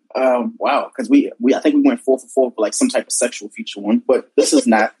one. Wow, because we I think we went 4 for 4 for like some type of sexual feature one, but this is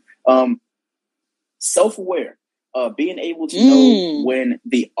not. Self-aware. Being able to know when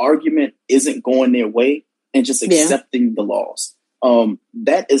the argument isn't going their way and just accepting the loss.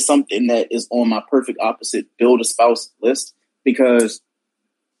 That is something that is on my perfect opposite build a spouse list, because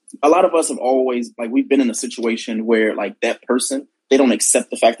a lot of us have always, like, we've been in a situation where, like, that person, they don't accept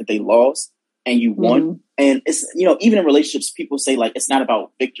the fact that they lost and you won. And it's, you know, even in relationships, people say, like, it's not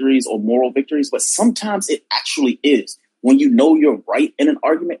about victories or moral victories, but sometimes it actually is. When you know you're right in an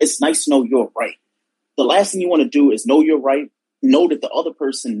argument, it's nice to know you're right. The last thing you want to do is know you're right, know that the other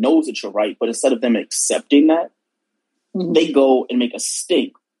person knows that you're right, but instead of them accepting that, they go and make a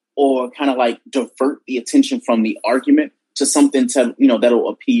stink or kind of like divert the attention from the argument to something to, you know, that'll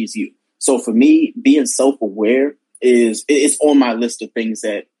appease you. So for me, being self-aware it's on my list of things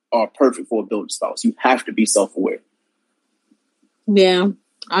that are perfect for a building spouse. You have to be self-aware. Yeah,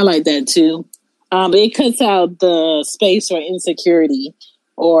 I like that too. It cuts out the space for insecurity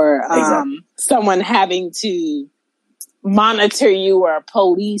or someone having to monitor you or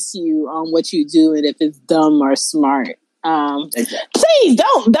police you on what you do and if it's dumb or smart. Please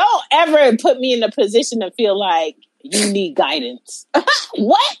don't ever put me in a position to feel like you need guidance.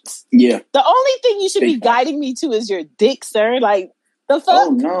 What? Yeah. The only thing you should be guiding me to is your dick, sir. Like, the fuck?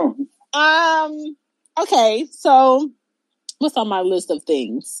 Oh, no. Okay, so what's on my list of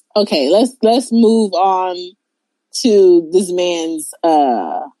things? Okay, let's move on to this man's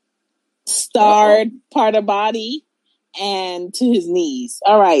starred part of body and to his knees.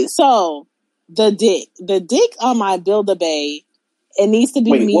 All right, so the dick on my Build-A-Bae, it needs to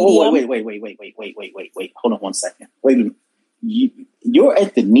be medium. Wait. Hold on 1 second. Wait a minute. You're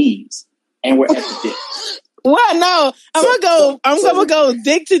at the knees and we're at the dick. What? No, I'm gonna go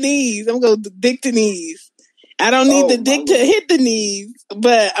dick to knees. I'm gonna go dick to knees. I don't need the dick to hit the knees,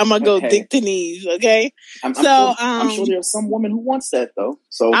 but I'm gonna go dick to knees. Okay. I'm sure there's some woman who wants that though.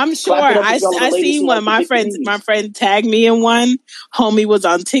 So I'm sure I seen one. My friend tagged me in one. Homie was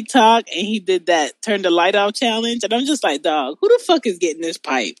on TikTok and he did that turn the light off challenge, and I'm just like, dog, who the fuck is getting this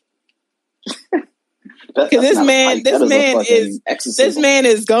pipe? Because this man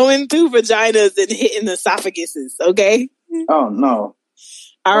is going through vaginas and hitting esophaguses. Okay. Oh no.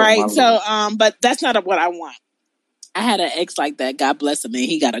 All right. So, but that's not what I want. I had an ex like that. God bless him, and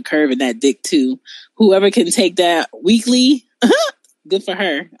he got a curve in that dick too. Whoever can take that weekly, good for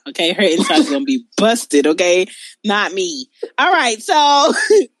her. Okay, her inside's gonna be busted. Okay, not me. All right. So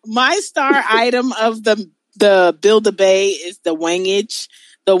my star item of the Build-A-Bae is the wangage.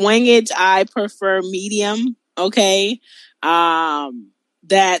 The wangage I prefer medium. Okay,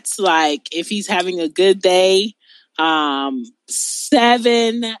 that's like if he's having a good day,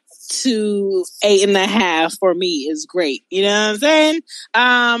 7 to 8.5 for me is great. You know what I'm saying?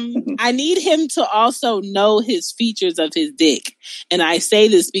 I need him to also know his features of his dick. And I say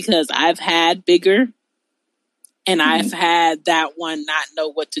this because I've had bigger and I've had that one not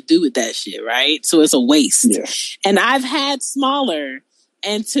know what to do with that shit, right? So it's a waste. Yeah. And I've had smaller.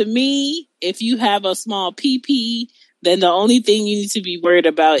 And to me, if you have a small PP, then the only thing you need to be worried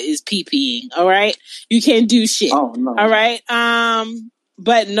about is PP-ing. All right? You can't do shit. Oh, no. All right?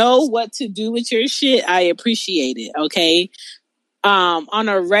 But know what to do with your shit. I appreciate it. Okay. On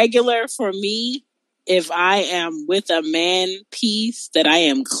a regular, for me, if I am with a man piece that I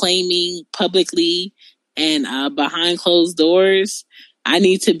am claiming publicly and behind closed doors, I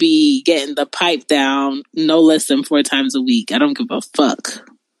need to be getting the pipe down no less than 4 times a week. I don't give a fuck.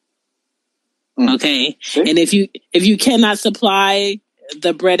 Okay. And if you cannot supply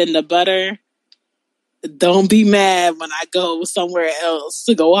the bread and the butter, don't be mad when I go somewhere else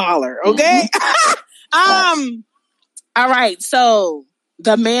to go holler. Okay. All right. So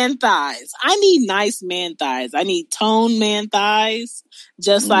the man thighs. I need nice man thighs. I need toned man thighs,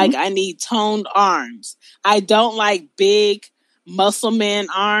 just like I need toned arms. I don't like big muscle man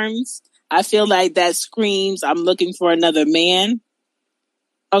arms. I feel like that screams I'm looking for another man.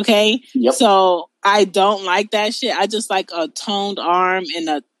 Okay. Yep. So I don't like that shit. I just like a toned arm and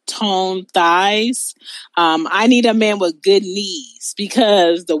a toned thighs. I need a man with good knees,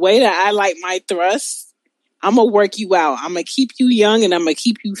 because the way that I like my thrusts, I'm going to work you out. I'm going to keep you young and I'm going to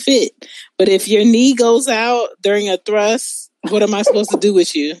keep you fit. But if your knee goes out during a thrust, what am I supposed to do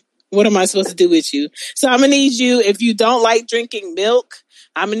with you? What am I supposed to do with you? So I'm going to need you, if you don't like drinking milk,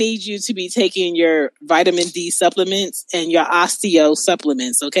 I'm going to need you to be taking your vitamin D supplements and your osteo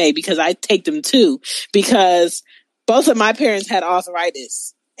supplements, okay? Because I take them too. Because both of my parents had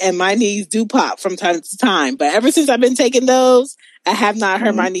arthritis and my knees do pop from time to time. But ever since I've been taking those, I have not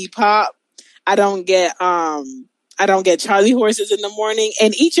heard my knee pop. I don't get Charlie horses in the morning.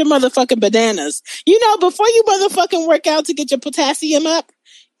 And eat your motherfucking bananas. You know, before you motherfucking work out to get your potassium up,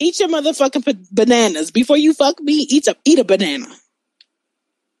 eat your motherfucking bananas. Before you fuck me, eat a banana.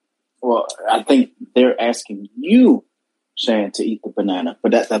 Well, I think they're asking you, Shan, to eat the banana,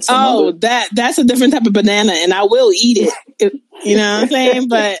 but that's another... that's a different type of banana, and I will eat it. You know what I'm saying?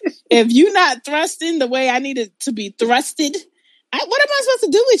 But if you're not thrusting the way I need it to be thrusted, what am I supposed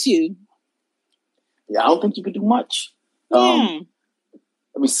to do with you? Yeah, I don't think you could do much. Yeah.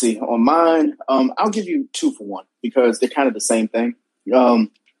 Let me see. On mine, I'll give you 2 for 1 because they're kind of the same thing.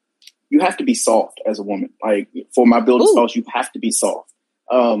 You have to be soft as a woman. Like for my building styles, you have to be soft.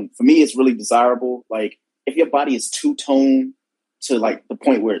 For me, it's really desirable. Like if your body is two-tone to like the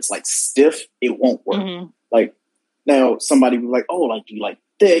point where it's like stiff, it won't work. Mm-hmm. Like now somebody will be like, oh, like, do you like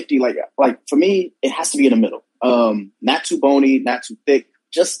thick? Do you like for me, it has to be in the middle. Not too bony, not too thick,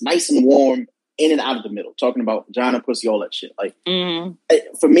 just nice and warm in and out of the middle. Talking about vagina, pussy, all that shit. Like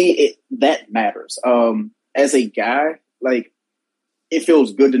for me, that matters. As a guy, like it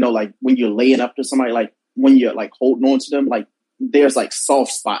feels good to know, like when you're laying up to somebody, like when you're like holding on to them, like there's like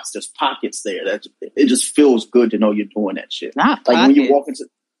soft spots, there's pockets there. That it just feels good to know you're doing that shit. Not like pocket. When you walk into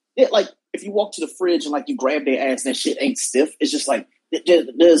like if you walk to the fridge and like you grab their ass and that shit ain't stiff, it's just like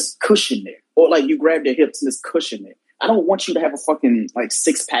there's cushion there. Or like you grab their hips and there's cushion there. I don't want you to have a fucking like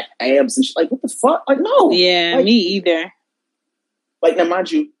 6-pack abs and shit. Like what the fuck? Like no. Yeah, like, me either. Like now,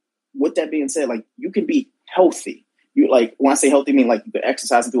 mind you, with that being said, like you can be healthy. You like when I say healthy, I mean like you can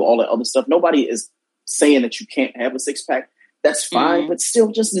exercise and do all that other stuff. Nobody is saying that you can't have a 6-pack. That's fine, but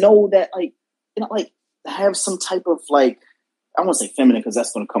still just know that like you know like have some type of like I won't say feminine because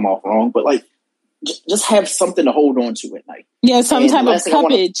that's going to come off wrong, but like just have something to hold on to at night. Yeah, some type of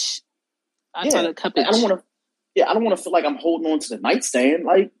cuppage. I call it cuppage. I don't want to. Yeah, I don't want to feel like I'm holding on to the nightstand.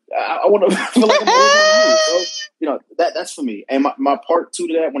 Like I want to feel like I'm holding on to you. So you know that's for me. And my part 2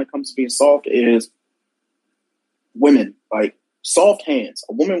 to that when it comes to being soft is women like soft hands.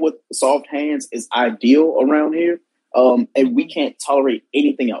 A woman with soft hands is ideal around here. And we can't tolerate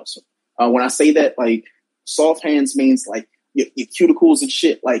anything else. When I say that, like soft hands means like your cuticles and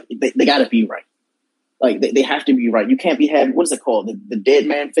shit, like they gotta be right. Like they have to be right. You can't be having, what is it called? The dead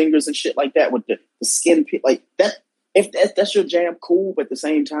man fingers and shit like that with the skin, like that. If that's your jam, cool. But at the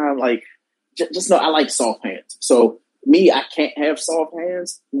same time, like just know I like soft hands. So me, I can't have soft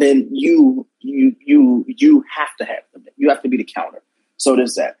hands. Then you have to have them. You have to be the counter. So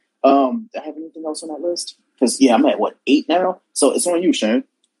there's that. Do I have anything else on that list? Because, yeah, I'm at, 8 now? So it's on you, Sharon.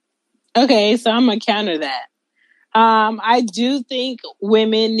 Okay, so I'm going to counter that. I do think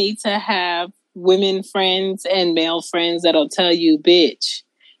women need to have women friends and male friends that'll tell you, bitch,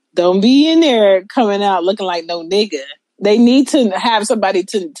 don't be in there coming out looking like no nigga. They need to have somebody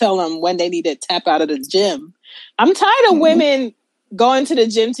to tell them when they need to tap out of the gym. I'm tired of women going to the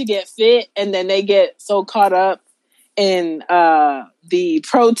gym to get fit and then they get so caught up in the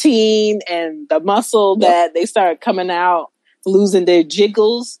protein and the muscle that they start coming out, losing their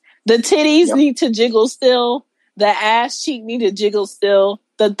jiggles. The titties need to jiggle still. The ass cheek need to jiggle still.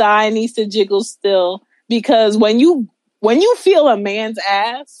 The thigh needs to jiggle still. Because when you feel a man's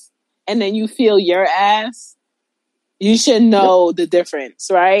ass and then you feel your ass, you should know the difference,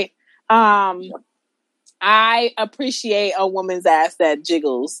 right? I appreciate a woman's ass that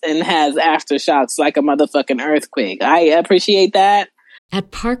jiggles and has aftershocks like a motherfucking earthquake. I appreciate that. At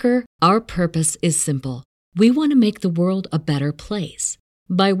Parker, our purpose is simple. We want to make the world a better place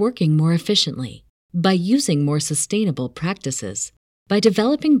by working more efficiently, by using more sustainable practices, by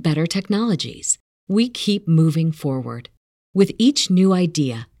developing better technologies. We keep moving forward. With each new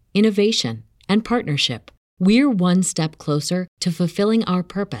idea, innovation, and partnership, we're one step closer to fulfilling our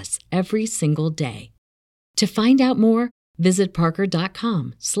purpose every single day. To find out more, visit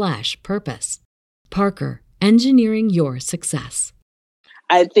parker.com/purpose. Parker, engineering your success.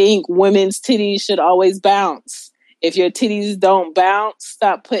 I think women's titties should always bounce. If your titties don't bounce,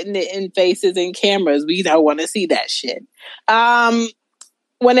 stop putting it in faces and cameras. We don't want to see that shit.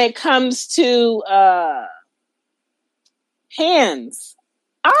 When it comes to hands,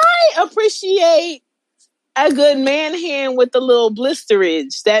 I appreciate a good man hand with a little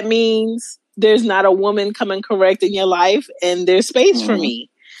blisterage. That means there's not a woman coming correct in your life and there's space for me.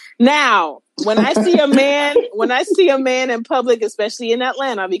 Now, when I see a man in public, especially in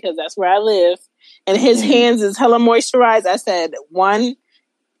Atlanta, because that's where I live, and his hands is hella moisturized, I said, 1,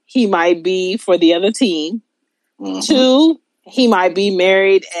 he might be for the other team. 2, he might be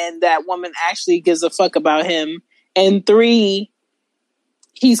married and that woman actually gives a fuck about him. And 3,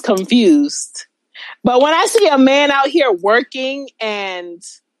 he's confused. But when I see a man out here working and,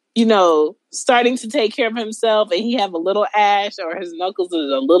 you know, starting to take care of himself, and he have a little ash or his knuckles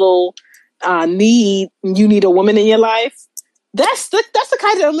is a little you need a woman in your life, that's the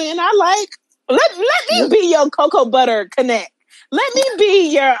kind of man I like. Let me be your cocoa butter connect. Let me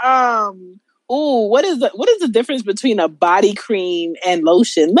be your what is the difference between a body cream and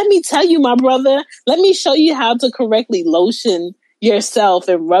lotion? Let me tell you, my brother. Let me show you how to correctly lotion yourself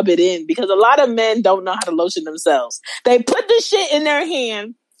and rub it in, because a lot of men don't know how to lotion themselves. They put the shit in their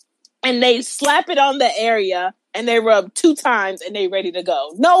hand and they slap it on the area and they rub 2 times and they ready to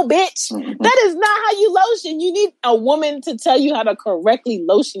go. No, bitch. That is not how you lotion. You need a woman to tell you how to correctly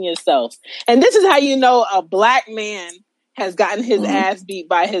lotion yourself. And this is how you know a black man has gotten his ass beat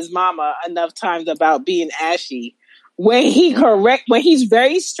by his mama enough times about being ashy. When he's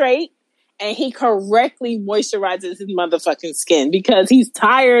very straight and he correctly moisturizes his motherfucking skin, because he's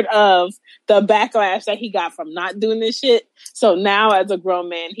tired of the backlash that he got from not doing this shit. So now as a grown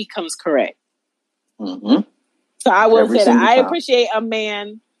man, he comes correct. So I will say that I appreciate a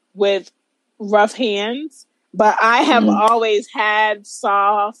man with rough hands, but I have always had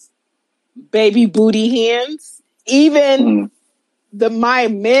soft baby booty hands. Even my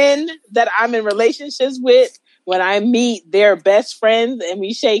men that I'm in relationships with, when I meet their best friends and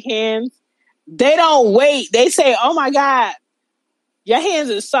we shake hands, they don't wait. They say, "Oh my God, your hands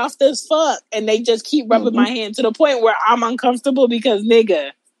are soft as fuck." And they just keep rubbing my hand to the point where I'm uncomfortable because,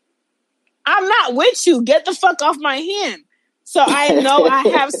 nigga, I'm not with you. Get the fuck off my hand. So I know I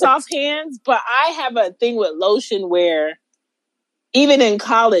have soft hands, but I have a thing with lotion where even in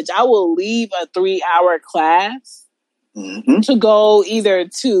college, I will leave a 3-hour class to go either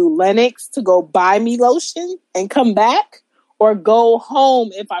to Lenox to go buy me lotion and come back, or go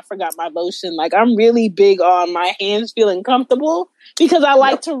home if I forgot my lotion. Like, I'm really big on my hands feeling comfortable because I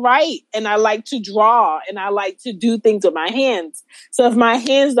like to write and I like to draw and I like to do things with my hands. So if my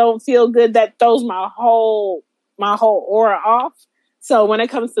hands don't feel good, that throws my whole aura off. So when it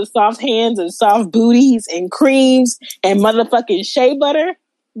comes to soft hands and soft booties and creams and motherfucking shea butter,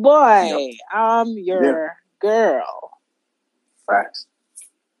 boy, I'm your girl. Facts.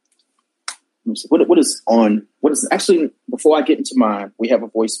 What is actually, before I get into mine, we have a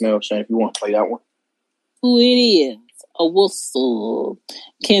voicemail, Shane, if you want to play that one. Who it is? A whistle.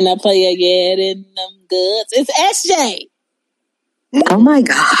 Can I play again in them goods? It's SJ. Oh my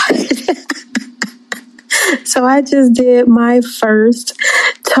God. So I just did my first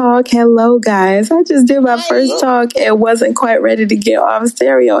talk. Hello, guys. I just did my first talk and wasn't quite ready to get off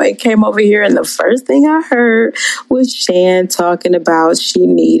stereo and came over here. And the first thing I heard was Shan talking about she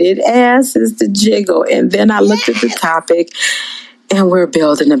needed asses to jiggle. And then I looked at the topic and we're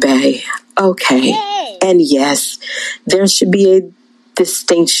building a bay. Okay. Yes. And yes, there should be a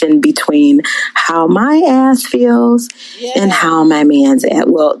distinction between how my ass feels and how my man's ass.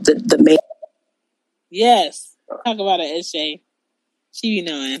 Well, the man. Yes. Talk about it, SJ. She be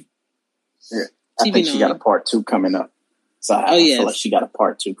knowing. Yeah. I think she got a part 2 coming up. So I feel like she got a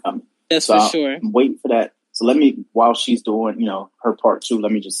part 2 coming. That's for sure. I'm waiting for that. So while she's doing, her part 2,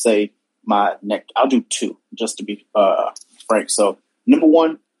 let me just say I'll do 2, just to be frank. So number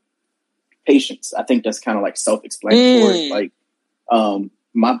 1, patience. I think that's kind of like self-explanatory. Like,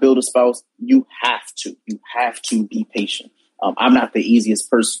 my builder spouse, you have to be patient. I'm not the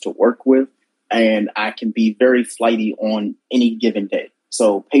easiest person to work with, and I can be very flighty on any given day.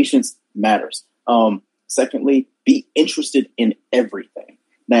 So patience matters. Secondly, be interested in everything.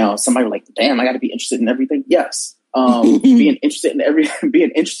 Now, somebody like, damn, I got to be interested in everything. Yes. Being interested in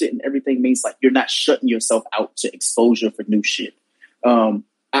everything means like you're not shutting yourself out to exposure for new shit.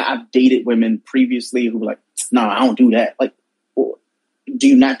 I've dated women previously who were like, no, I don't do that. Like, do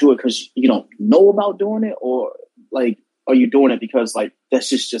you not do it because you don't know about doing it, or like, are you doing it because like that's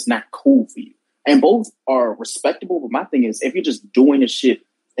just not cool for you? And both are respectable. But my thing is, if you're just doing this shit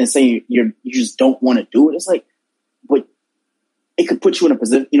and saying you just don't want to do it, it's like, but it could put you in a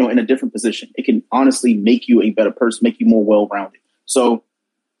position, in a different position. It can honestly make you a better person, make you more well-rounded. So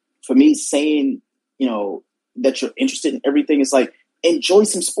for me, saying, that you're interested in everything is like, enjoy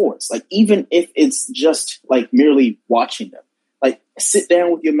some sports. Like, even if it's just like merely watching them, like sit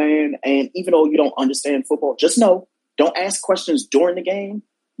down with your man. And even though you don't understand football, just know, don't ask questions during the game.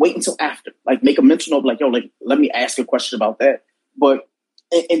 Wait until after. Like, make a mental note, like, yo, like, let me ask you a question about that. But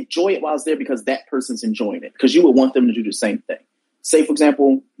enjoy it while it's there because that person's enjoying it. Because you would want them to do the same thing. Say, for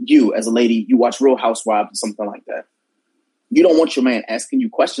example, you as a lady, you watch Real Housewives or something like that. You don't want your man asking you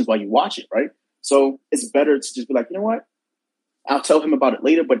questions while you watch it, right? So it's better to just be like, you know what? I'll tell him about it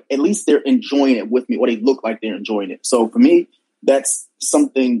later, but at least they're enjoying it with me, or they look like they're enjoying it. So for me, that's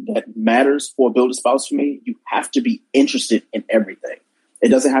something that matters for a builder spouse for me. You have to be interested in everything. It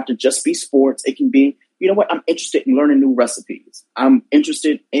doesn't have to just be sports. It can be, you know what? I'm interested in learning new recipes. I'm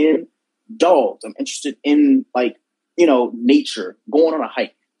interested in dogs. I'm interested in, like, you know, nature, going on a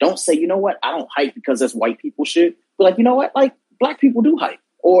hike. Don't say, you know what? I don't hike because that's white people shit. But like, you know what? Like, black people do hike,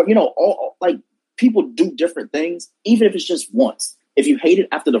 or, you know, all like, people do different things, even if it's just once. If you hate it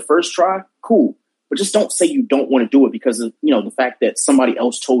after the first try, cool. But just don't say you don't want to do it because of, you know, the fact that somebody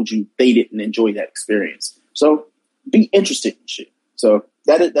else told you they didn't enjoy that experience. So be interested in shit. So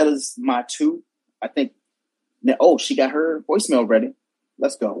that is my 2. I think. Oh, she got her voicemail ready.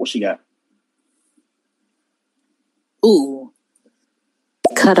 Let's go. What she got? Ooh.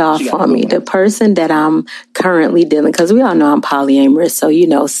 Cut off on me. The person that I'm currently dealing, because we all know I'm polyamorous, so you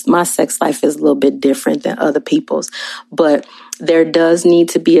know my sex life is a little bit different than other people's, but there does need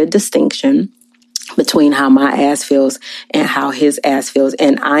to be a distinction between how my ass feels and how his ass feels.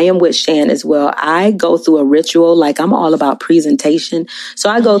 And I am with Shan as well. I go through a ritual, like I'm all about presentation. So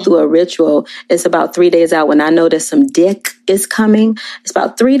I go through a ritual. It's about 3 days out when I know that some dick is coming. It's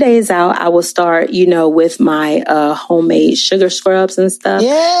about 3 days out. I will start, you know, with my homemade sugar scrubs and stuff.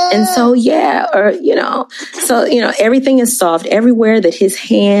 Yeah. And so, everything is soft. Everywhere that his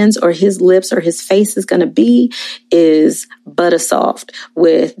hands or his lips or his face is going to be is butter soft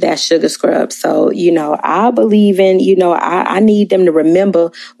with that sugar scrub. So, you know, I believe in, you know, I need them to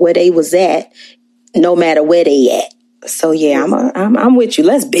remember where they was at, no matter where they at. So yeah, I'm with you.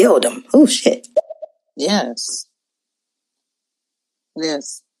 Let's build them. Oh shit. Yes,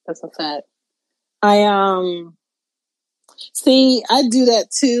 that's a fact. I do that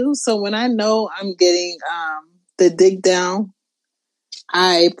too. So when I know I'm getting the dig down,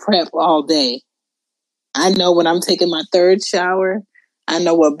 I prep all day. I know when I'm taking my 3rd shower. I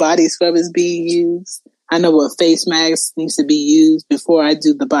know what body scrub is being used. I know what face mask needs to be used before I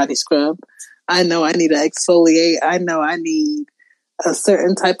do the body scrub. I know I need to exfoliate. I know I need a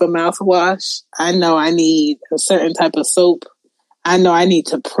certain type of mouthwash. I know I need a certain type of soap. I know I need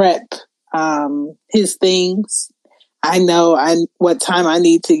to prep his things. I know what time I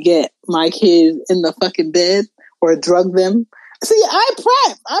need to get my kids in the fucking bed or drug them. See,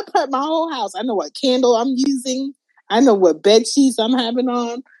 I prep my whole house. I know what candle I'm using. I know what bed sheets I'm having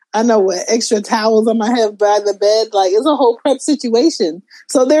on. I know what extra towels I'm going to have by the bed. Like, it's a whole prep situation.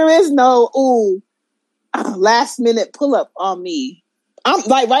 So there is no, last minute pull up on me. I'm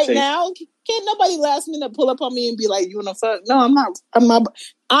like, now, can't nobody last minute pull up on me and be like, you want to fuck? No,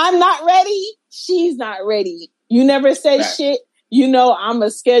 I'm not ready. She's not ready. You never say shit. You know, I'm a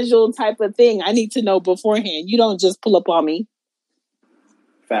scheduled type of thing. I need to know beforehand. You don't just pull up on me.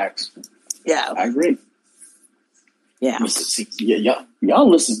 Facts. Yeah. I agree. Yeah. Y'all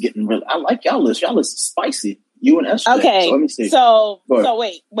list is getting real. I like y'all list. Y'all list is spicy. You and Esther. Okay. So let me see. So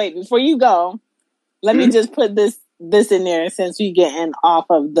wait. Before you go, let me just put this in there since we're getting off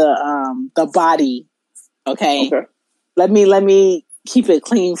of the body. Okay. Let me keep it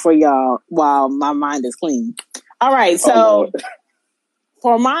clean for y'all while my mind is clean. All right. So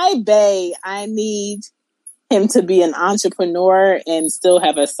for my bae, I need him to be an entrepreneur and still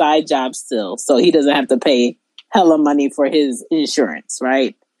have a side job still, so he doesn't have to pay hella money for his insurance,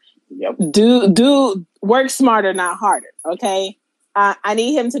 right? Yep. Do work smarter, not harder. Okay. I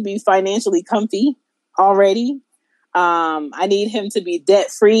need him to be financially comfy already. I need him to be debt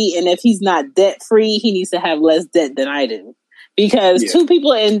free, and if he's not debt free, he needs to have less debt than I do. Because two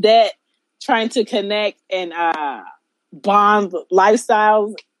people in debt trying to connect and bond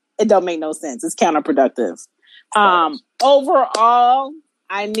lifestyles, it don't make no sense. It's counterproductive. Overall,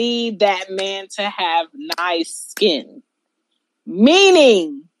 I need that man to have nice skin.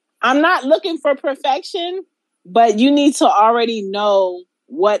 Meaning, I'm not looking for perfection, but you need to already know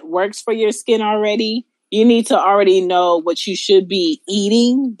what works for your skin already. You need to already know what you should be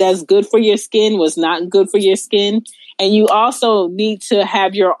eating that's good for your skin, what's not good for your skin. And you also need to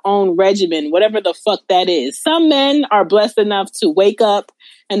have your own regimen, whatever the fuck that is. Some men are blessed enough to wake up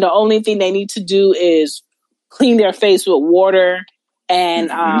and the only thing they need to do is clean their face with water.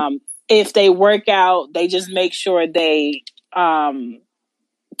 And if they work out, they just make sure they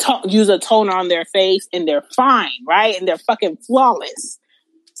use a toner on their face and they're fine, right? And they're fucking flawless.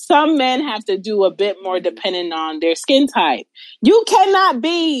 Some men have to do a bit more depending on their skin type. You cannot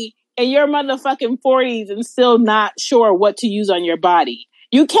be in your motherfucking 40s and still not sure what to use on your body.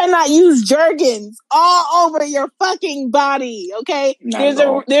 You cannot use Jergens all over your fucking body, okay? There's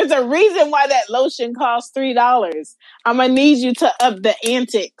a reason why that lotion costs $3. I'm gonna need you to up the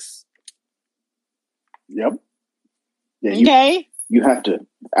antics. Yep. Yeah, okay. You have to.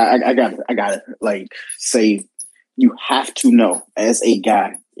 I gotta like say, you have to know as a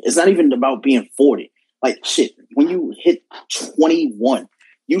guy. It's not even about being 40. Like shit, when you hit 21,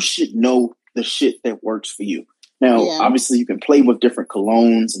 you should know the shit that works for you. Now, obviously, you can play with different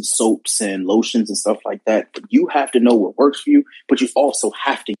colognes and soaps and lotions and stuff like that, but you have to know what works for you, but you also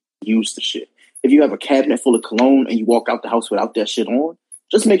have to use the shit. If you have a cabinet full of cologne and you walk out the house without that shit on,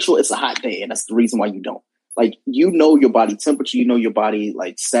 just make sure it's a hot day, and that's the reason why you don't. Like, you know your body temperature, you know your body,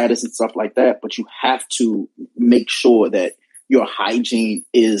 like, status and stuff like that, but you have to make sure that your hygiene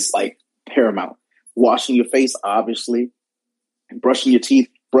is, like, paramount. Washing your face, obviously, brushing your teeth,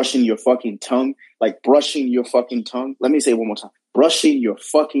 brushing your fucking tongue, like brushing your fucking tongue. Let me say it one more time. Brushing your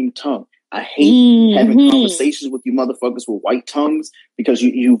fucking tongue. I hate having conversations with you motherfuckers with white tongues because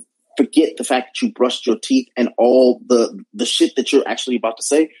you forget the fact that you brushed your teeth and all the shit that you're actually about to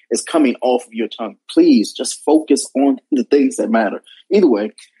say is coming off of your tongue. Please just focus on the things that matter. Either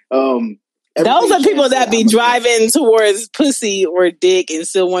way, those are people that be driving towards pussy or dick and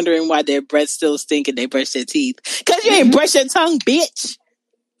still wondering why their breath still stink and they brush their teeth. Because you ain't brush your tongue, bitch.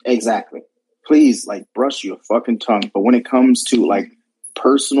 Exactly. Please, like, brush your fucking tongue. But when it comes to, like,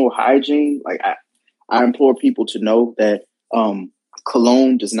 personal hygiene, like, I implore people to know that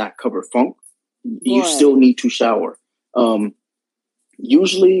cologne does not cover funk. You still need to shower.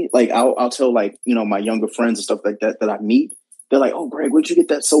 Usually, like, I'll tell, like, you know, my younger friends and stuff like that I meet. They're like, "Oh, Greg, where'd you get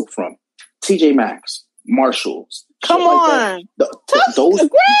that soap from?" TJ Maxx, Marshalls. Come on. Like Greg,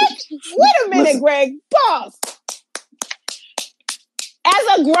 wait a minute, listen. Greg. Pause.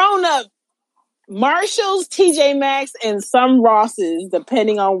 As a grown-up, Marshalls, TJ Maxx, and some Rosses,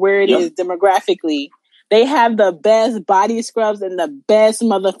 depending on where it is demographically, they have the best body scrubs and the best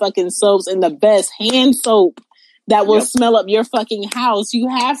motherfucking soaps and the best hand soap that will smell up your fucking house. You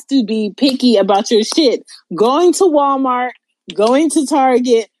have to be picky about your shit. Going to Walmart, going to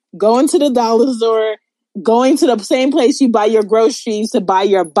Target, going to the dollar store, going to the same place you buy your groceries to buy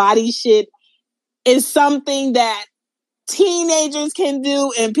your body shit is something that teenagers can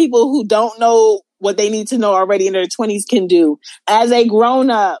do and people who don't know what they need to know already in their 20s can do. As a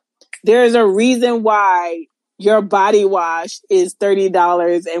grown-up, there's a reason why your body wash is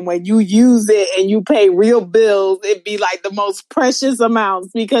 $30, and when you use it and you pay real bills, it'd be like the most precious amounts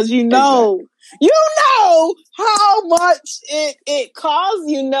because you know how much it costs,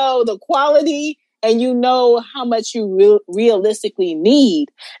 you know the quality, and you know how much you realistically need.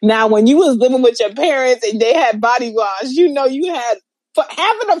 Now, when you was living with your parents and they had body wash, you know you had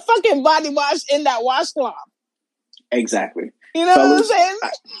having a fucking body wash in that washcloth. Exactly. You know what I'm saying?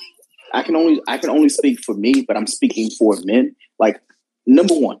 I can only speak for me, but I'm speaking for men. Like,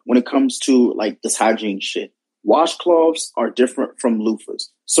 number one, when it comes to like this hygiene shit, washcloths are different from loofahs.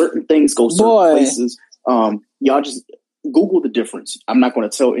 Certain things go certain places. Y'all just Google the difference. I'm not going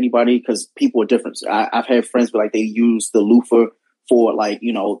to tell anybody because people are different. I've had friends be like, they use the loofah for like,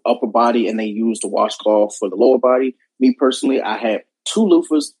 you know, upper body and they use the washcloth for the lower body. Me personally, I have 2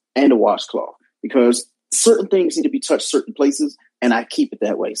 loofahs and a washcloth because certain things need to be touched certain places, and I keep it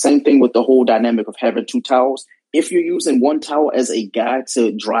that way. Same thing with the whole dynamic of having 2 towels. If you're using one towel as a guy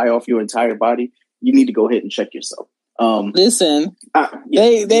to dry off your entire body, you need to go ahead and check yourself. Listen,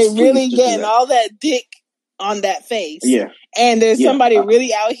 they really getting all that dick on that face. Yeah. And there's somebody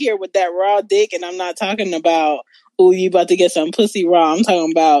really out here with that raw dick, and I'm not talking about, oh, you about to get some pussy raw. I'm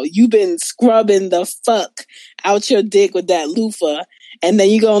talking about you been scrubbing the fuck out your dick with that loofah, and then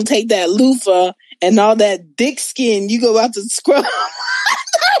you gonna take that loofah and all that dick skin, you go out to scrub.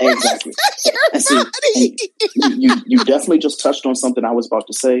 Exactly. See, you definitely just touched on something I was about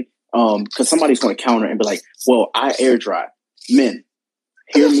to say. Because somebody's going to counter and be like, well, I air dry. Men,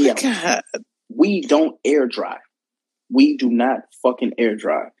 hear me out. God. We don't air dry. We do not fucking air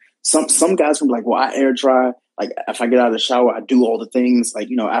dry. Some guys will be like, well, I air dry. Like, if I get out of the shower, I do all the things. Like,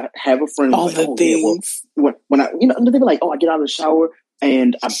 you know, I have a friend who's like, things. Yeah, well, when I, you know, they be like, oh, I get out of the shower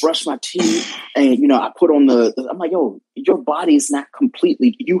and I brush my teeth and, you know, I put on I'm like, yo, your body is not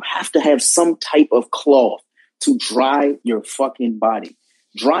completely, you have to have some type of cloth to dry your fucking body.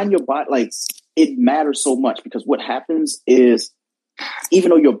 Drying your body, like, it matters so much because what happens is, even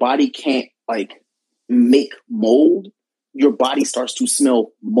though your body can't, like, make mold, your body starts to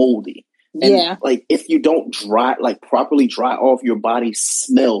smell moldy. And, like, if you don't properly dry off, your body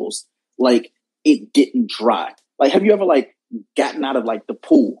smells like it didn't dry. Like, have you ever, like, gotten out of, like, the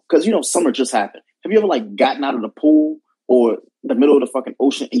pool? Because, you know, summer just happened. Have you ever, like, gotten out of the pool or the middle of the fucking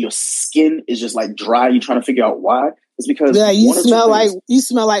ocean and your skin is just like dry, you're trying to figure out why. It's because you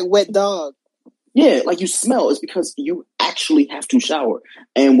smell like wet dog. Yeah, like you smell. It's because you actually have to shower.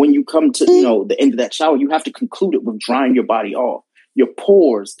 And when you come to, the end of that shower, you have to conclude it with drying your body off. Your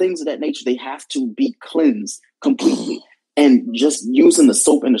pores, things of that nature, they have to be cleansed completely. And just using the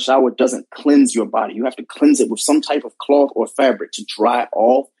soap in the shower doesn't cleanse your body. You have to cleanse it with some type of cloth or fabric to dry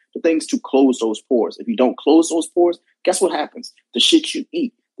off the things to close those pores. If you don't close those pores, guess what happens? The shit you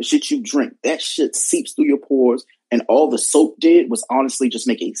eat, the shit you drink, that shit seeps through your pores. And all the soap did was honestly just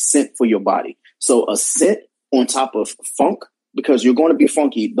make a scent for your body. So a scent on top of funk, because you're going to be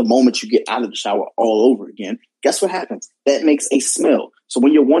funky the moment you get out of the shower all over again. Guess what happens? That makes a smell. So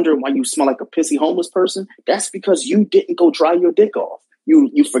when you're wondering why you smell like a pissy homeless person, that's because you didn't go dry your dick off.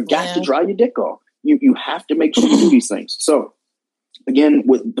 You forgot to dry your dick off. You have to make sure you do these things. So again,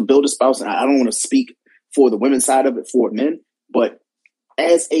 with the build a spouse, and I don't want to speak for the women's side of it for men, but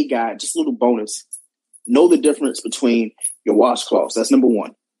as a guy, just a little bonus, know the difference between your washcloths. That's number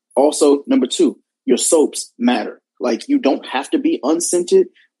one. Also, number two, your soaps matter. Like, you don't have to be unscented,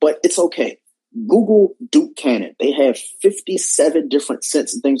 but it's okay. Google Duke Cannon. They have 57 different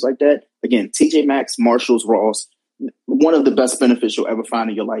scents and things like that. Again, TJ Maxx, Marshalls, Ross, one of the best benefits you'll ever find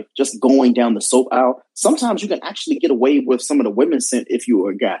in your life. Just going down the soap aisle. Sometimes you can actually get away with some of the women's scent if you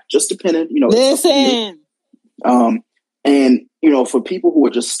are a guy. Just depending, Listen. And, for people who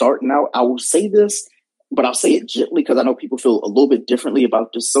are just starting out, I will say this, but I'll say it gently because I know people feel a little bit differently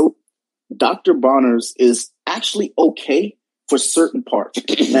about this soap. Dr. Bronner's is actually okay for certain parts.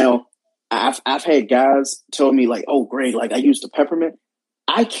 Now, I've had guys tell me like, "Oh, great! Like I use the peppermint."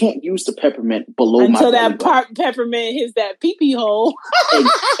 I can't use the peppermint below my until that peppermint hits that pee-pee hole.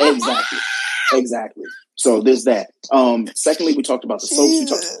 Exactly. So there's that. Secondly, we talked about the soaps. We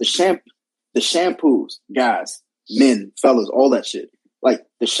talked the shampoos, guys, men, fellas, all that shit. Like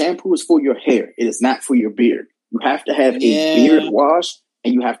the shampoo is for your hair. It is not for your beard. You have to have a beard wash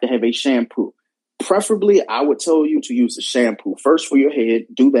and you have to have a shampoo. Preferably, I would tell you to use the shampoo first for your head,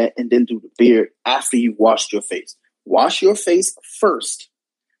 do that, and then do the beard after you've washed your face. Wash your face first,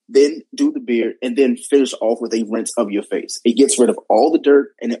 then do the beard, and then finish off with a rinse of your face. It gets rid of all the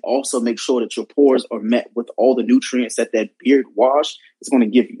dirt, and it also makes sure that your pores are met with all the nutrients that beard wash is going to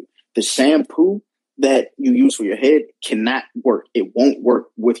give you. The shampoo that you use for your head cannot work. It won't work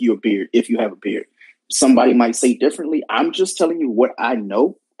with your beard if you have a beard. Somebody might say differently. I'm just telling you what I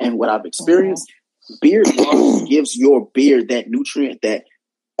know and what I've experienced. Beard wash gives your beard that nutrient that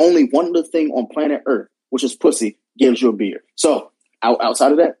only one other thing on planet Earth, which is pussy, gives your beard. So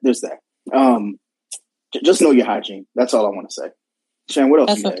outside of that, there's that. Just know your hygiene. That's all I want to say. Shan, what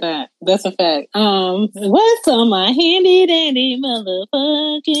else? That's a fact. What's on my handy dandy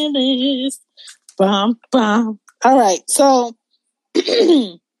motherfucking list? Bum, bum. All right, so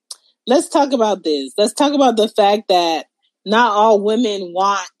let's talk about this. Let's talk about the fact that not all women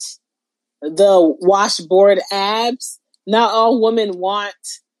want the washboard abs. Not all women want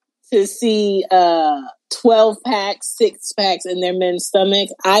to see 12-packs, 6-packs in their men's stomach.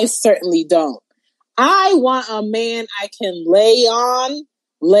 I certainly don't. I want a man I can lay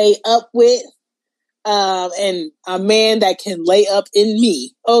up with, and a man that can lay up in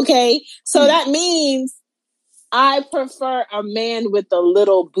me. Okay? So that means I prefer a man with a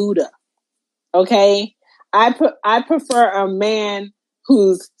little Buddha. Okay? I prefer a man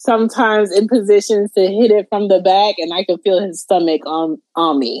who's sometimes in positions to hit it from the back and I can feel his stomach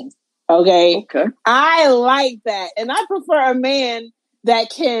on me. Okay? I like that. And I prefer a man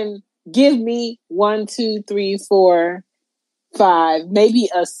that can give me 1, 2, 3, 4, 5, maybe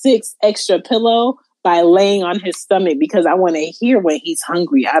a 6 extra pillow by laying on his stomach because I want to hear when he's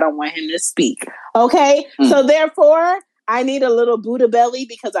hungry. I don't want him to speak. Okay? So therefore, I need a little Buddha belly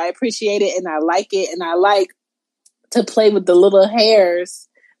because I appreciate it and I like it. And I like to play with the little hairs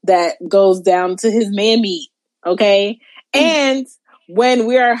that goes down to his man meat. Okay? And when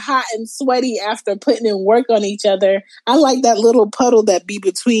we're hot and sweaty after putting in work on each other, I like that little puddle that be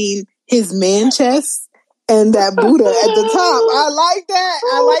between his man chest and that Buddha at the top. I like that.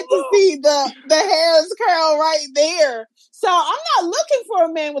 I like to see the hairs curl right there. So I'm not looking for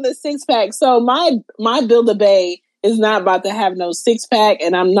a man with a 6-pack. So my Build-A-Bae is not about to have no 6-pack,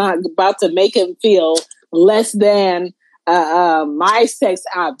 and I'm not about to make him feel less than my sex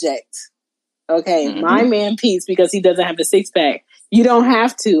object. Okay, my man piece because he doesn't have the 6-pack. You don't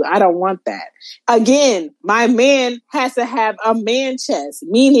have to. I don't want that. Again, my man has to have a man chest,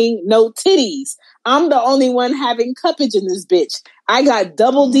 meaning no titties. I'm the only one having cuppage in this bitch. I got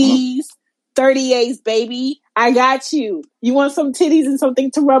double D's, 38s, baby. I got you. You want some titties and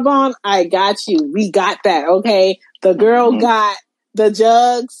something to rub on? I got you. We got that, okay? The girl got the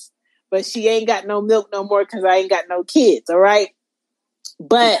jugs, but she ain't got no milk no more because I ain't got no kids, all right?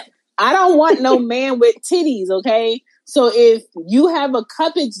 But I don't want no man with titties, okay? So if you have a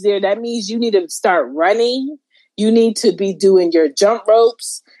cuppage there, that means you need to start running. You need to be doing your jump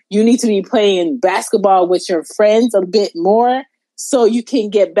ropes. You need to be playing basketball with your friends a bit more so you can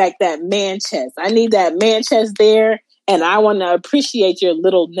get back that man chest. I need that man chest there, and I want to appreciate your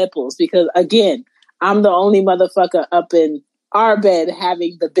little nipples because, again, I'm the only motherfucker up in our bed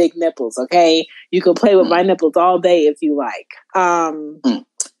having the big nipples, okay? You can play with my nipples all day if you like.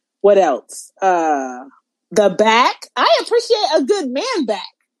 What else? The back. I appreciate a good man back.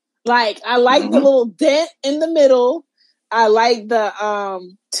 Like, I like the little dent in the middle. I like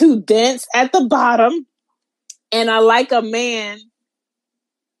the 2 dents at the bottom. And I like a man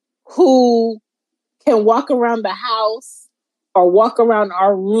who can walk around the house or walk around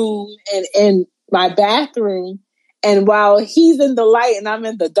our room and my bathroom. And while he's in the light and I'm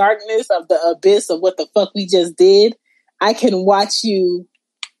in the darkness of the abyss of what the fuck we just did, I can watch you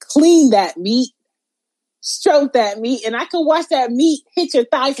clean that meat, stroke that meat, and I can watch that meat hit your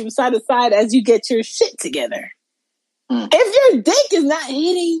thighs from side to side as you get your shit together. If your dick is not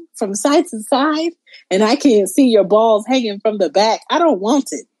hitting from side to side and I can see your balls hanging from the back, I don't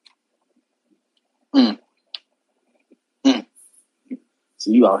want it.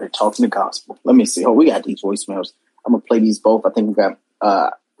 So you out here talking the gospel. Let me see. Oh, we got these voicemails. I'm going to play these both. I think we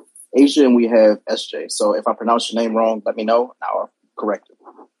got Asia and we have SJ. So if I pronounce your name wrong, let me know and I'll correct it.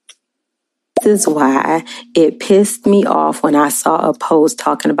 This is why it pissed me off when I saw a post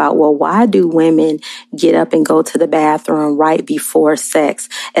talking about, well, why do women get up and go to the bathroom right before sex?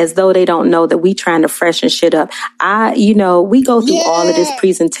 As though they don't know that we trying to freshen shit up. We go through all of this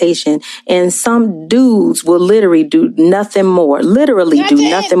presentation and some dudes will literally do nothing more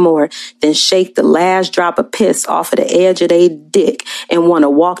than shake the last drop of piss off of the edge of their dick and want to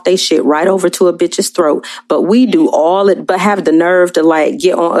walk their shit right over to a bitch's throat. But we do all it, but have the nerve to like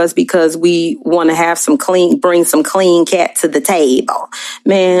get on us because we want to have bring some clean cat to the table.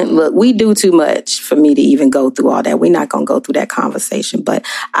 Man, look, we do too much for me to even go through all that. We're not going to go through that conversation, but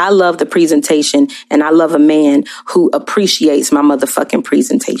I love the presentation and I love a man who appreciates my motherfucking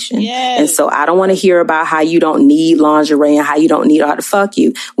presentation. Yes. And so I don't want to hear about how you don't need lingerie and how you don't need all the fuck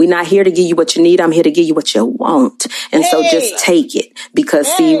you. We're not here to give you what you need. I'm here to give you what you want. And so just take it because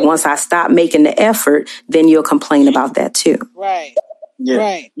see, once I stop making the effort, then you'll complain about that too. Right. Yeah.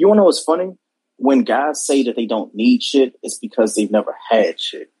 Right. You want to know what's funny? When guys say that they don't need shit, it's because they've never had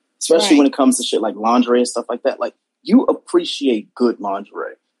shit. Especially when it comes to shit like lingerie and stuff like that. Like, you appreciate good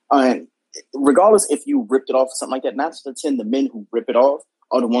lingerie. And regardless if you ripped it off or something like that, not to pretend the men who rip it off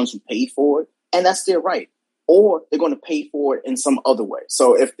are the ones who paid for it. And that's their right. Or they're going to pay for it in some other way.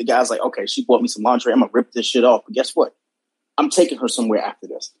 So if the guy's like, okay, she bought me some lingerie, I'm going to rip this shit off. But guess what? I'm taking her somewhere after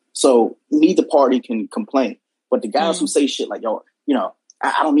this. So neither party can complain. But the guys who say shit like, yo,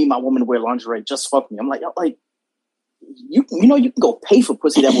 I don't need my woman to wear lingerie. Just fuck me. I'm like, yo, like, you can go pay for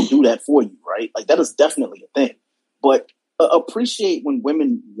pussy that will do that for you, right? Like, that is definitely a thing. But appreciate when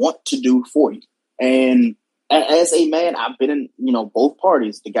women want to do for you. And as a man, I've been in, both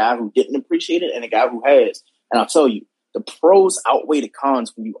parties, the guy who didn't appreciate it and the guy who has. And I'll tell you, the pros outweigh the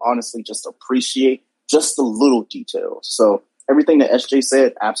cons when you honestly just appreciate just the little details. So everything that SJ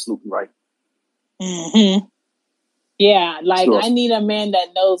said, absolutely right. Mm-hmm. Yeah, like Sure. I need a man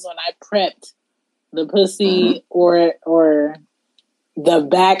that knows when I prepped the pussy or the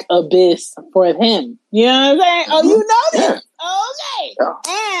back abyss for him. You know what I'm saying? Oh, you know this. Okay. Yeah.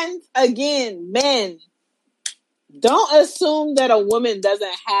 And again, men, don't assume that a woman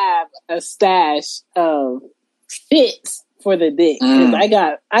doesn't have a stash of fits for the dick. 'Cause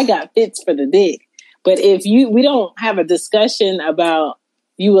I got fits for the dick. But if we don't have a discussion about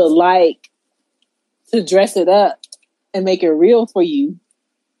you would like to dress it up and make it real for you,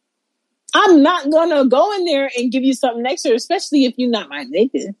 I'm not gonna go in there and give you something extra, especially if you're not my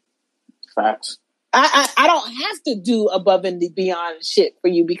nigga. Facts. I don't have to do above and beyond shit for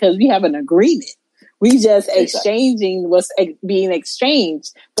you because we have an agreement. We just exchanging what's being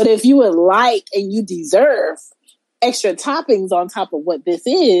exchanged. But if you would like and you deserve extra toppings on top of what this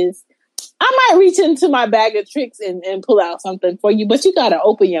is, I might reach into my bag of tricks and pull out something for you, but you gotta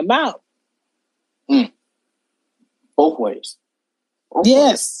open your mouth. Both ways.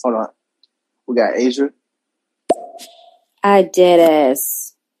 Yes. Hold on. We got Asia. I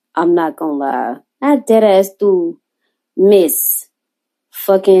deadass, I'm not gonna lie, I deadass do miss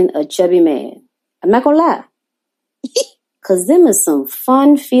fucking a chubby man. I'm not gonna lie. Cause them is some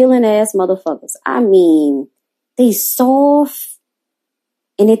fun feeling ass motherfuckers. I mean, they soft.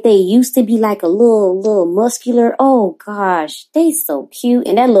 And if they used to be like a little muscular, oh gosh, they so cute.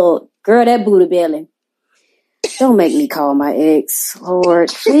 And that little girl, that booty belly. Don't make me call my ex, Lord,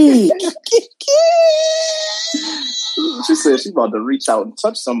 please. She said she's about to reach out and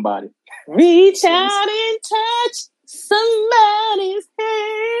touch somebody. Reach out and touch somebody's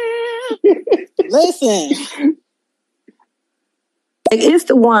hand. Listen. Like, it's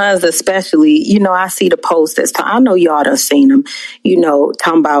the ones, especially, you know, I see the posts that's, I know y'all done seen them, you know,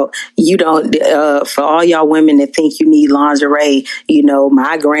 talking about, you don't, for all y'all women that think you need lingerie, you know,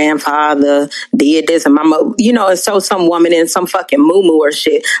 my grandfather did this and my mom, you know, it's so some woman in some fucking moo-moo or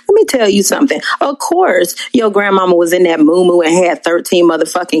shit. Let me tell you something. Of course, your grandmama was in that moo-moo and had 13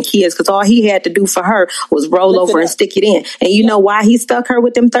 motherfucking kids because all he had to do for her was roll over and stick it in. And you know why he stuck her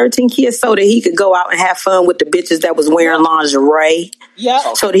with them 13 kids? So that he could go out and have fun with the bitches that was wearing lingerie.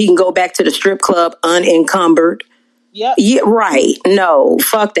 Yeah. So that he can go back to the strip club unencumbered. Yep. Yeah, right. No,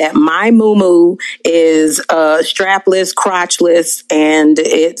 fuck that. My moo-moo is strapless, crotchless, and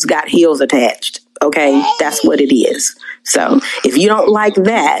it's got heels attached. Okay? Hey. That's what it is. So if you don't like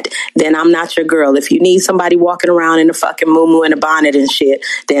that, then I'm not your girl. If you need somebody walking around in a fucking moo-moo and a bonnet and shit,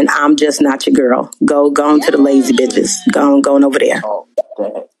 then I'm just not your girl. Go on to the lazy bitches. Go on over there. Oh,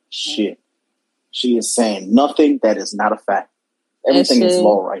 that shit. She is saying nothing that is not a fact. Everything is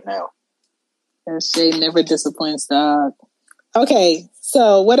law right now. That shade never disappoints, dog. Okay,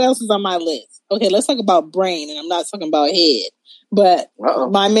 so what else is on my list? Okay, let's talk about brain, and I'm not talking about head. But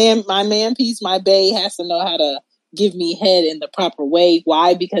my man piece, my bae, has to know how to give me head in the proper way.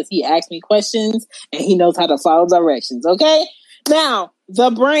 Why? Because he asks me questions and he knows how to follow directions. Okay? Now,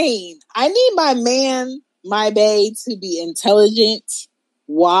 the brain. I need my man, my bae, to be intelligent,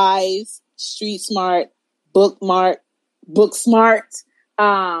 wise, street smart, book smart,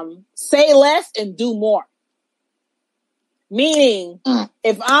 say less and do more. Meaning,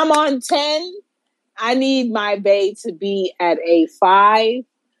 if I'm on 10, I need my bae to be at a 5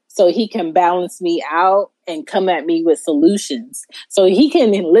 so he can balance me out and come at me with solutions. So he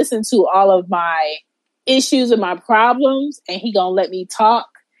can listen to all of my issues and my problems and he gonna let me talk.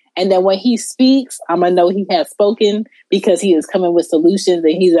 And then when he speaks, I'm going to know he has spoken because he is coming with solutions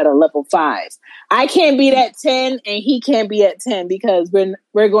and he's at a level 5. I can't be at 10 and he can't be at 10 because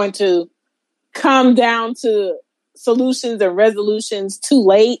we're going to come down to solutions and resolutions too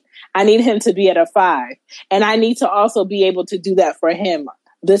late. I need him to be at a 5. And I need to also be able to do that for him.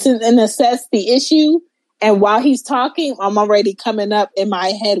 Listen and assess the issue. And while he's talking, I'm already coming up in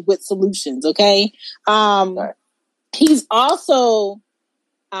my head with solutions. Okay. He's also...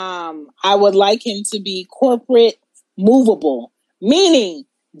 I would like him to be corporate movable, meaning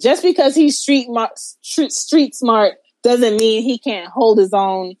just because he's street smart doesn't mean he can't hold his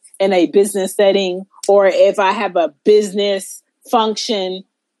own in a business setting. Or if I have a business function,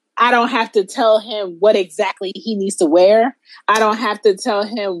 I don't have to tell him what exactly he needs to wear. I don't have to tell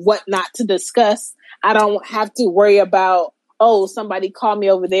him what not to discuss. I don't have to worry about, oh, somebody called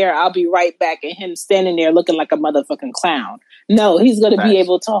me over there, I'll be right back, and him standing there looking like a motherfucking clown. No, he's going to be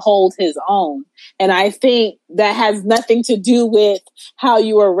able to hold his own. And I think that has nothing to do with how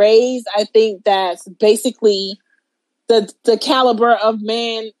you were raised. I think that's basically the caliber of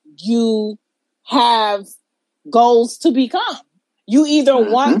man you have goals to become. You either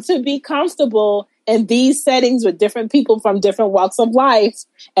want to be comfortable in these settings with different people from different walks of life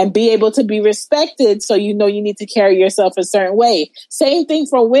and be able to be respected, so you know you need to carry yourself a certain way. Same thing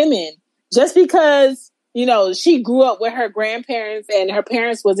for women. Just because, you know, she grew up with her grandparents and her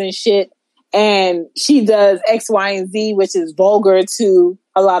parents wasn't shit and she does X, Y, and Z, which is vulgar to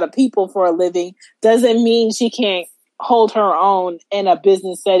a lot of people for a living, doesn't mean she can't hold her own in a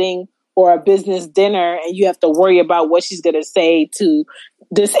business setting or a business dinner and you have to worry about what she's going to say to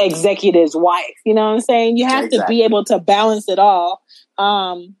this executive's wife. You know what I'm saying? You have to be able to balance it all.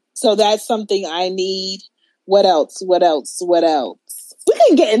 So that's something I need. What else? We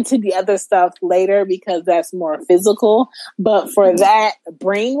can get into the other stuff later because that's more physical. But for that,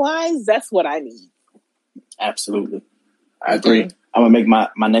 brain-wise, that's what I need. Absolutely. I agree. I'm going to make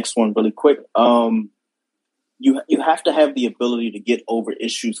my next one really quick. You have to have the ability to get over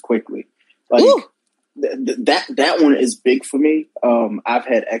issues quickly. Like that one is big for me. I've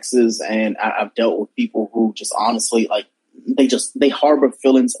had exes and I've dealt with people who just honestly, like, they harbor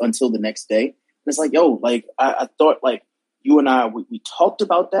feelings until the next day. And it's like, yo, like, I thought, like, you and I, we talked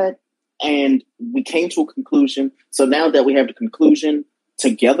about that and we came to a conclusion. So now that we have the conclusion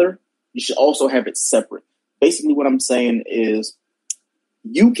together, you should also have it separate. Basically what I'm saying is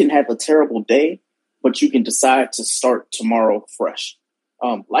you can have a terrible day but you can decide to start tomorrow fresh.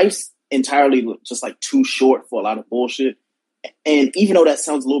 Life's entirely just like too short for a lot of bullshit. And even though that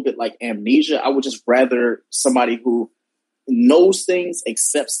sounds a little bit like amnesia, I would just rather somebody who knows things,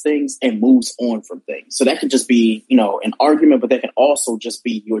 accepts things, and moves on from things. So that could just be, you know, an argument, but that can also just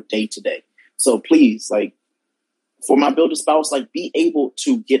be your day to day. So please, like, for my builder spouse, like, be able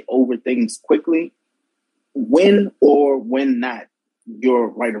to get over things quickly, when or when not you're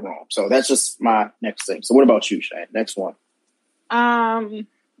right or wrong. So that's just my next thing. So what about you, Shane? Next one.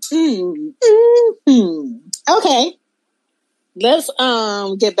 Okay. Let's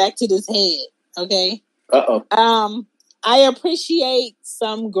get back to this head. Okay. I appreciate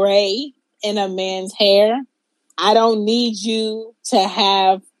some gray in a man's hair. I don't need you to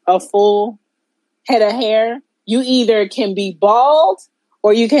have a full head of hair. You either can be bald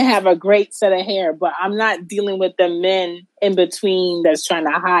or you can have a great set of hair, but I'm not dealing with the men in between that's trying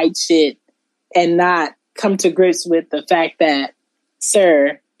to hide shit and not come to grips with the fact that,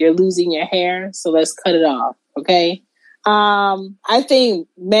 sir, you're losing your hair, so let's cut it off. Okay. I think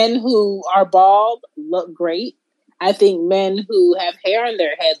men who are bald look great. I think men who have hair on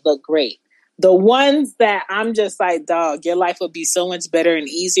their head look great. The ones that I'm just like, dog, your life would be so much better and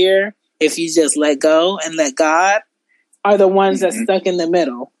easier if you just let go and let God, are the ones that's stuck in the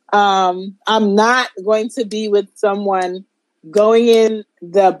middle. I'm not going to be with someone going in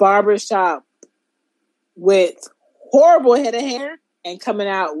the barbershop with horrible head of hair and coming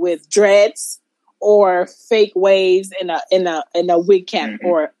out with dreads or fake waves in a wig cap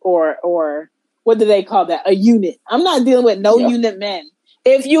or what do they call that? A unit. I'm not dealing with no unit men.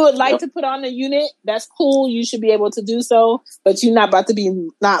 If you would like to put on a unit, that's cool. You should be able to do so, but you're not about to be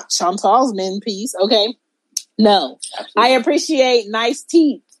not Chantal's men piece. Okay. No, absolutely. I appreciate nice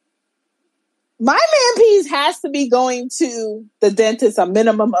teeth. My man piece has to be going to the dentist a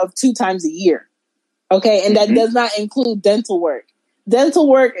minimum of 2 times a year. Okay. And that does not include dental work. Dental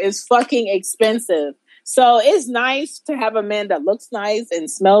work is fucking expensive. So it's nice to have a man that looks nice and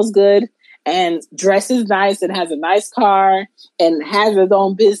smells good and dresses nice and has a nice car and has his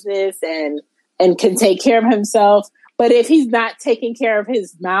own business and can take care of himself. But if he's not taking care of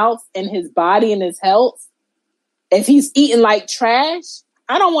his mouth and his body and his health, if he's eating like trash,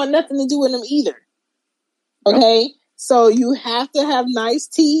 I don't want nothing to do with him either. Okay? Yep. So you have to have nice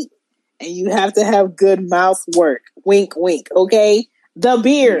teeth and you have to have good mouth work. Wink, wink. Okay? The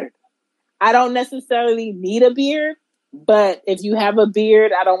beard. I don't necessarily need a beard, but if you have a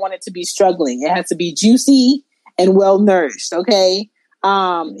beard, I don't want it to be struggling. It has to be juicy and well nourished. Okay?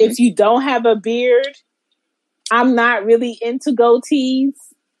 If you don't have a beard, I'm not really into goatees,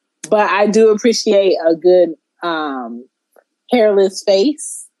 but I do appreciate a good hairless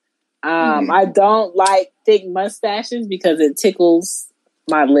face. I don't like thick mustaches because it tickles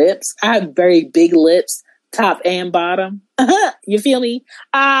my lips. I have very big lips, top and bottom. You feel me?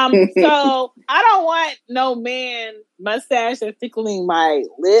 So I don't want no man mustache that's tickling my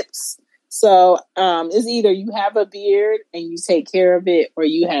lips. So it's either you have a beard and you take care of it, or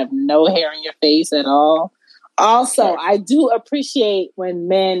you have no hair on your face at all. Also, I do appreciate when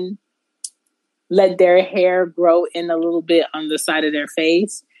men let their hair grow in a little bit on the side of their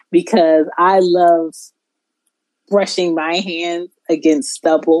face, because I love brushing my hands against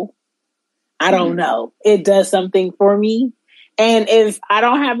stubble. I don't know. It does something for me. And if I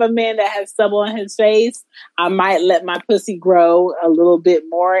don't have a man that has stubble on his face, I might let my pussy grow a little bit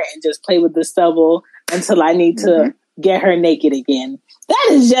more and just play with the stubble until I need to get her naked again. That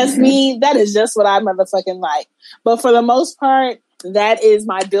is just me. That is just what I motherfucking like. But for the most part, that is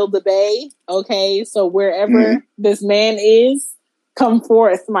my Build-A-Bay. Okay, so wherever this man is, come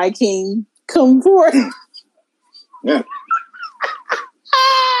forth, my king. Come forth. Yeah.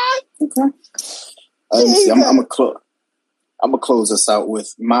 Okay. I'm gonna close this out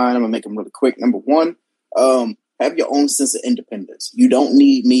with mine. I'm gonna make them really quick. Number 1, have your own sense of independence. You don't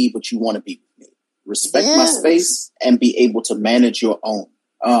need me, but you want to be with me. Respect my space and be able to manage your own.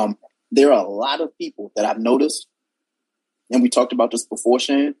 There are a lot of people that I've noticed, and we talked about this before,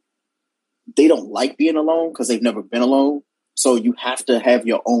 Shane. They don't like being alone because they've never been alone. So you have to have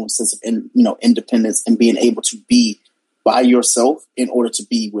your own sense of independence and being able to be by yourself in order to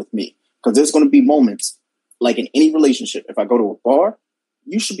be with me. Because there's going to be moments, like in any relationship, if I go to a bar,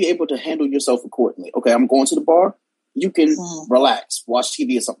 you should be able to handle yourself accordingly. Okay, I'm going to the bar. You can relax, watch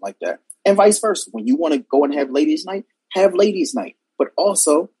TV or something like that. And vice versa. When you want to go and have ladies' night, have ladies' night. But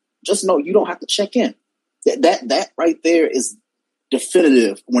also, just know you don't have to check in. That right there is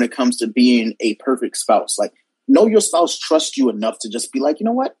definitive when it comes to being a perfect spouse. Like, know your spouse trusts you enough to just be like, you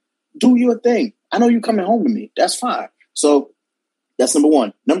know what? Do your thing. I know you're coming home to me. That's fine. So that's number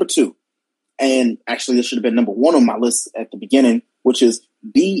 1. Number 2, And actually, this should have been number one on my list at the beginning, which is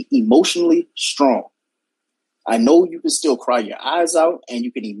be emotionally strong. I know you can still cry your eyes out and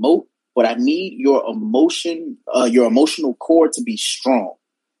you can emote, but I need your emotional core to be strong.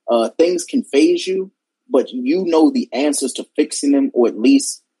 Things can phase you, but you know the answers to fixing them, or at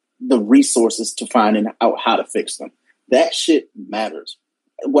least the resources to finding out how to fix them. That shit matters.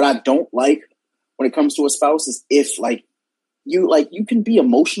 What I don't like when it comes to a spouse is if you can be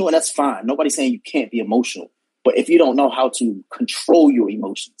emotional, and that's fine. Nobody's saying you can't be emotional. But if you don't know how to control your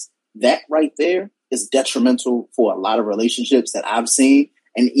emotions, that right there is detrimental for a lot of relationships that I've seen,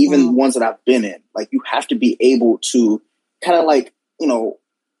 and even ones that I've been in. Like, you have to be able to kind of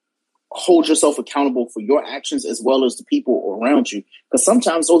hold yourself accountable for your actions as well as the people around you. Because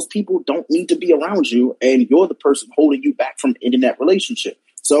sometimes those people don't need to be around you, and you're the person holding you back from ending that relationship.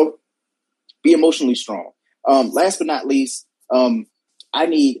 So be emotionally strong. Last but not least, I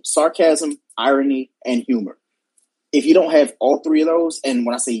need sarcasm, irony, and humor. If you don't have all three of those, and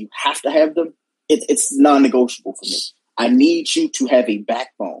when I say you have to have them, it's non-negotiable for me. I need you to have a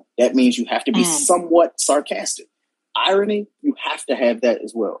backbone. That means you have to be somewhat sarcastic. Irony, you have to have that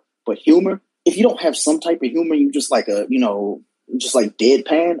as well. But humor, if you don't have some type of humor, you just like just like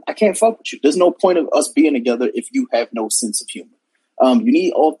deadpan, I can't fuck with you. There's no point of us being together if you have no sense of humor. You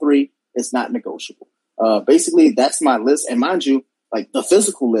need all three. It's not negotiable. Basically, that's my list. And mind you, like the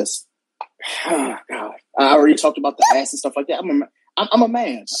physical list, God, I already talked about the ass and stuff like that. I'm a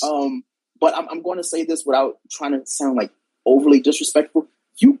man. But I'm going to say this without trying to sound like overly disrespectful.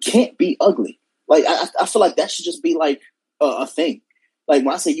 You can't be ugly. Like, I feel like that should just be like a thing. Like,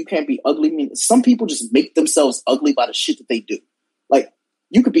 when I say you can't be ugly, I mean, some people just make themselves ugly by the shit that they do. Like,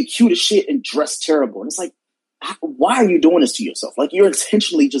 you could be cute as shit and dress terrible. And it's like, why are you doing this to yourself? Like, you're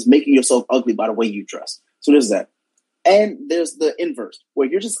intentionally just making yourself ugly by the way you dress. So there's that. And there's the inverse, where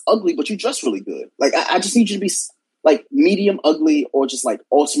you're just ugly, but you dress really good. Like, I just need you to be like medium ugly, or just like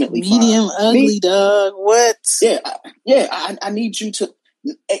ultimately medium fine. Ugly, dog. What? Yeah. I need you to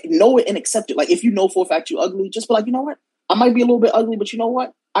know it and accept it. Like, if you know for a fact you're ugly, just be like, you know what? I might be a little bit ugly, but you know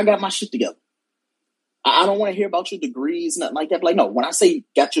what? I got my shit together. I don't want to hear about your degrees, nothing like that. But like, no, when I say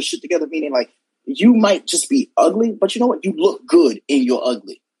got your shit together, meaning like you might just be ugly, but you know what? You look good in your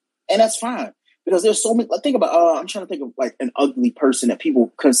ugly. And that's fine. Because there's so many, like, think about, I'm trying to think of like an ugly person that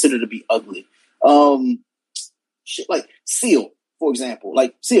people consider to be ugly. Shit, like Seal, for example.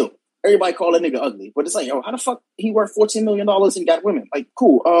 Like Seal, everybody call that nigga ugly. But it's like, yo, how the fuck he worth $14 million and got women? Like,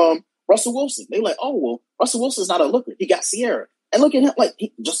 cool. Russell Wilson. They like, oh, well, Russell Wilson's not a looker. He got Sierra. And look at him, like,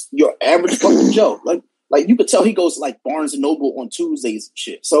 he just your average fucking Joe. Like you could tell he goes to like Barnes and Noble on Tuesdays and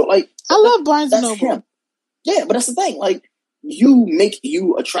shit. So like, I love Barnes and Noble. Him. Yeah, but that's the thing. Like, you make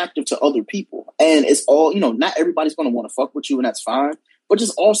you attractive to other people, and it's all, not everybody's going to want to fuck with you, and that's fine. But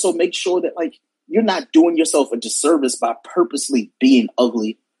just also make sure that like you're not doing yourself a disservice by purposely being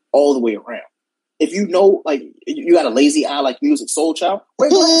ugly all the way around. If you know, like, you got a lazy eye like Music Soul Child, wear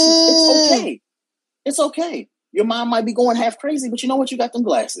glasses. It's okay. It's okay. Your mom might be going half crazy, but you know what? You got them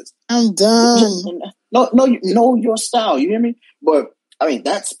glasses. I'm done. No, know your style. You hear me? But I mean,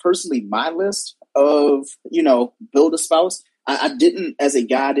 that's personally my list of, build a spouse. I didn't, as a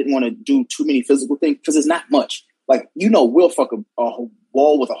guy, I didn't want to do too many physical things because it's not much. Like, we'll fuck a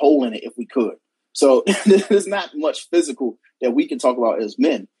wall with a hole in it if we could. So there's not much physical that we can talk about as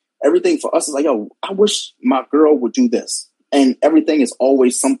men. Everything for us is like, yo, I wish my girl would do this. And everything is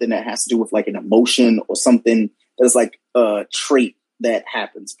always something that has to do with like an emotion or something that's like a trait that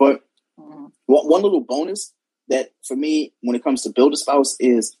happens. But one little bonus that for me, when it comes to build a spouse,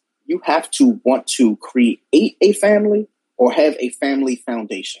 is you have to want to create a family or have a family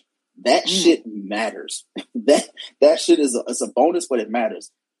foundation. That shit matters. That shit is a bonus, but it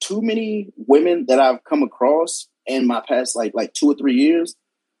matters. Too many women that I've come across in my past like 2 or 3 years,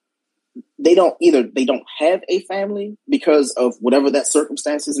 they don't have a family because of whatever that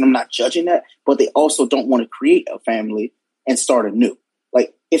circumstance is, and I'm not judging that, but they also don't want to create a family and start anew.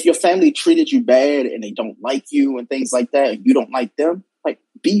 Like, if your family treated you bad and they don't like you and things like that, and you don't like them, like,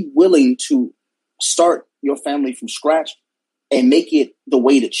 be willing to start your family from scratch and make it the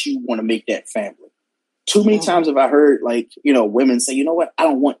way that you want to make that family. Too many times have I heard, like, women say, you know what? I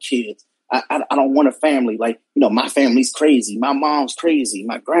don't want kids. I don't want a family. Like, my family's crazy. My mom's crazy.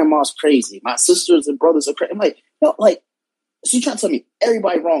 My grandma's crazy. My sisters and brothers are crazy. I'm like, so you trying to tell me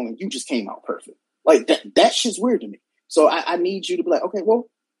everybody wrong and you just came out perfect? Like, that shit's weird to me. So I need you to be like, okay, well,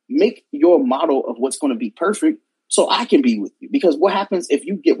 make your model of what's going to be perfect so I can be with you. Because what happens if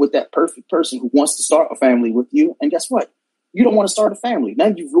you get with that perfect person who wants to start a family with you? And guess what? you don't want to start a family. Now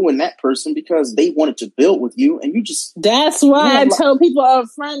you've ruined that person because they wanted to build with you, and you just... That's why I tell people up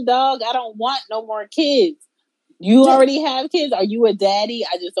front, dog, I don't want no more kids. You already have kids. Are you a daddy?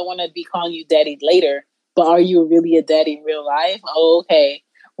 I just don't want to be calling you daddy later. But are you really a daddy in real life? Oh, okay.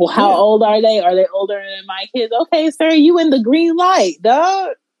 Well, how old are they? Are they older than my kids? Okay, sir, you in the green light,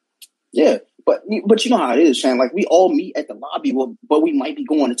 dog. Yeah. But you know how it is, Shan. Like, we all meet at the lobby, but we might be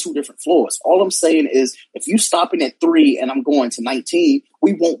going to 2 different floors. All I'm saying is, if you stopping at 3 and I'm going to 19,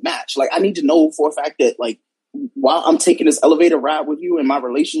 we won't match. Like, I need to know for a fact that, like, while I'm taking this elevator ride with you and my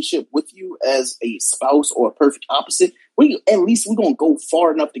relationship with you as a spouse or a perfect opposite, we're going to go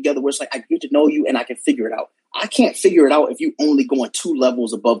far enough together where it's like, I get to know you and I can figure it out. I can't figure it out if you only going 2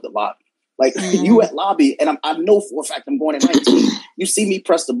 levels above the lobby. Like, you at lobby, and I know for a fact I'm going at 19. You see me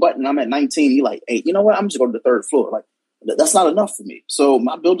press the button, I'm at 19. You're like, hey, you know what? I'm just going to the 3rd floor. Like, that's not enough for me. So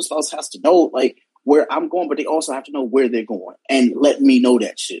my builder spouse has to know, like, where I'm going, but they also have to know where they're going and let me know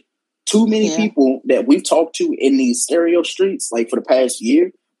that shit. Too many people that we've talked to in these stereo streets, like for the past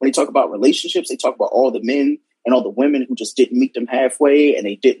year, when they talk about relationships, they talk about all the men and all the women who just didn't meet them halfway and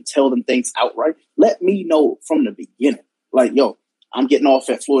they didn't tell them things outright. Let me know from the beginning. Like, yo, I'm getting off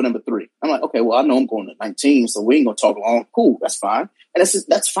at floor number 3. I'm like, okay, well, I know I'm going to 19, so we ain't going to talk long. Cool, that's fine. And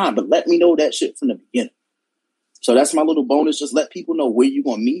that's fine, but let me know that shit from the beginning. So that's my little bonus. Just let people know where you're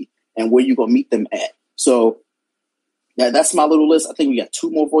going to meet and where you're going to meet them at. So that's my little list. I think we got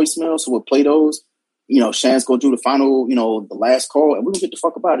 2 more voicemails, so we'll play those. You know, Shan's going to do the final, the last call, and we're going to get the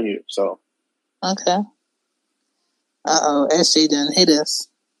fuck up out of here. So. Okay. Uh-oh, SJ done hit us.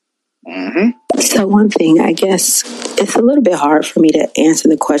 Mm-hmm. So one thing, I guess, it's a little bit hard for me to answer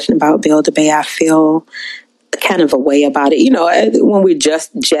the question about Builder Bay. I feel kind of a way about it. When we're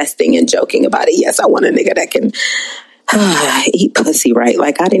just jesting and joking about it, yes, I want a nigga that can eat pussy, right?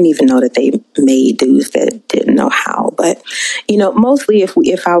 Like, I didn't even know that they made dudes that didn't know how. But, mostly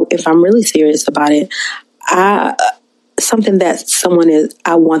if I'm really serious about it, something that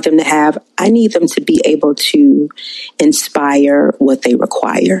I want them to have, I need them to be able to inspire what they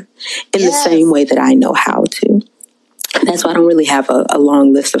require in the same way that I know how to. That's why I don't really have a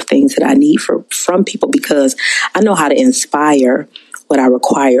long list of things that I need from people, because I know how to inspire what I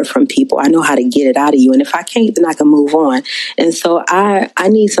require from people. I know how to get it out of you. And if I can't, then I can move on. And so I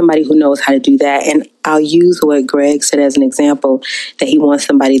need somebody who knows how to do that. And I'll use what Greg said as an example, that he wants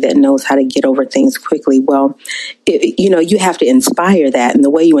somebody that knows how to get over things quickly. Well, you have to inspire that. And the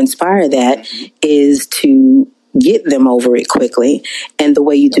way you inspire that is to get them over it quickly. And the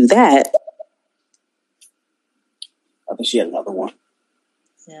way you do that. I think she had another one.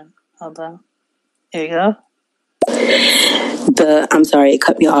 Yeah, hold on. Here you go. I'm sorry, it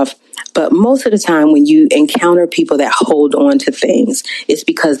cut me off. But most of the time when you encounter people that hold on to things, it's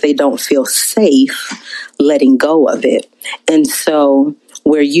because they don't feel safe letting go of it. And so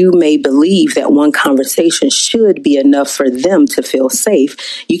where you may believe that one conversation should be enough for them to feel safe,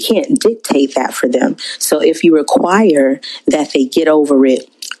 you can't dictate that for them. So if you require that they get over it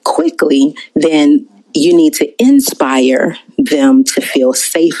quickly, then you need to inspire them to feel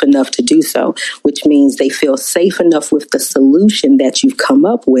safe enough to do so, which means they feel safe enough with the solution that you've come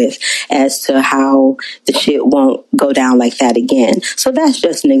up with as to how the shit won't go down like that again. So that's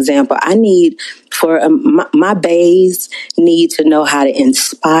just an example. I need my bays need to know how to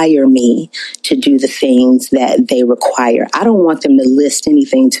inspire me to do the things that they require. I don't want them to list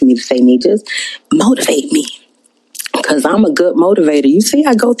anything to me that they need. Just motivate me. Because I'm a good motivator. You see,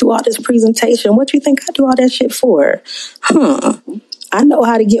 I go through all this presentation. What do you think I do all that shit for? I know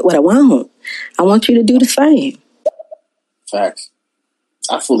how to get what I want. I want you to do the same. Facts.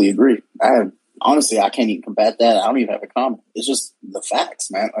 I fully agree. Honestly, I can't even combat that. I don't even have a comment. It's just the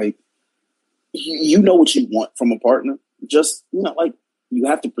facts, man. Like, you know what you want from a partner. Just, you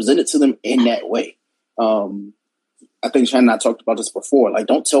have to present it to them in that way. I think Shannon and I talked about this before. Like,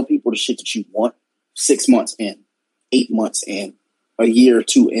 don't tell people the shit that you want 6 months in. 8 months in, a year or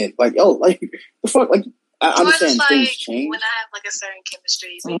 2 in, like, oh, like, the fuck, like, I understand things change. When I have, like, a certain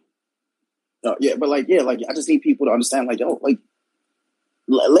chemistry. I just need people to understand, like, yo, like,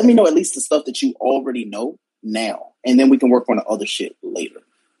 let me know at least the stuff that you already know now, and then we can work on the other shit later.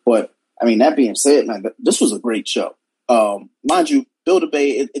 But, I mean, that being said, man, this was a great show. Mind you, Builder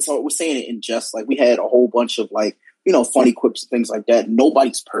Bay, we're saying it in jest, like, we had a whole bunch of, like, funny quips and things like that.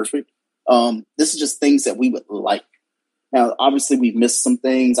 Nobody's perfect. This is just things that we would like. Now, obviously, we've missed some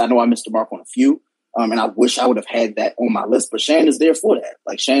things. I know I missed the mark on a few, and I wish I would have had that on my list. But Shan is there for that.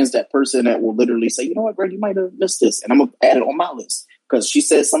 Like, Shan's that person that will literally say, you know what, Greg, you might have missed this. And I'm going to add it on my list. Because she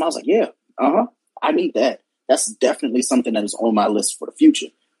said something, I was like, yeah, I need that. That's definitely something that is on my list for the future.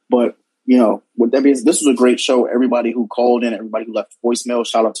 But with that being, this was a great show. Everybody who called in, everybody who left voicemail,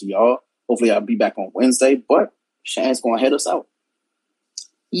 shout out to y'all. Hopefully I'll be back on Wednesday, but Shan's going to head us out.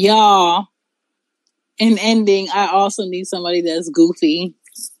 Y'all, in ending, I also need somebody that's goofy,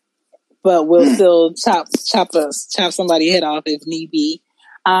 but will still chop somebody's head off if need be.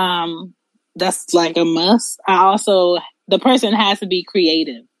 That's like a must. The person has to be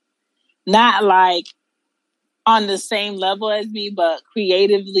creative. Not like on the same level as me, but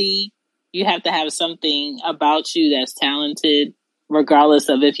creatively, you have to have something about you that's talented. Regardless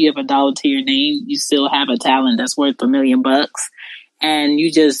of if you have $1 to your name, you still have a talent that's worth $1 million. And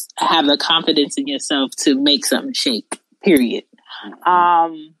you just have the confidence in yourself to make something shake, period.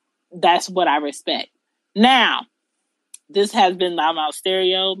 That's what I respect. Now, this has been Loudmouth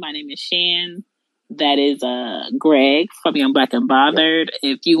Stereo. My name is Shan. That is Greg from Young Black and Bothered.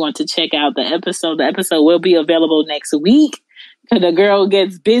 If you want to check out the episode will be available next week. Because the girl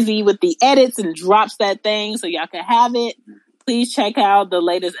gets busy with the edits and drops that thing so y'all can have it. Please check out the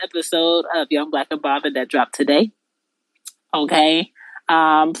latest episode of Young Black and Bothered that dropped today. Okay.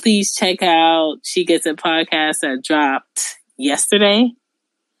 Please check out She Gets It podcast that dropped yesterday.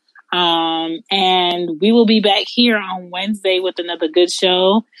 And we will be back here on Wednesday with another good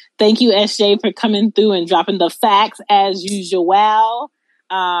show. Thank you, SJ, for coming through and dropping the facts as usual.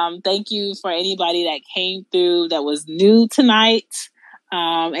 Thank you for anybody that came through that was new tonight.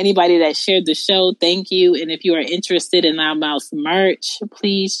 Anybody that shared the show, thank you. And if you are interested in Loudmouth merch,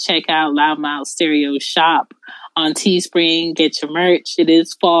 please check out Loudmouth Stereo Shop on Teespring. Get your merch. It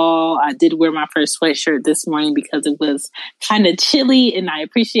is fall. I did wear my first sweatshirt this morning because it was kind of chilly and I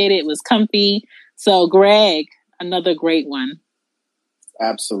appreciate it. It was comfy. So, Greg, another great one.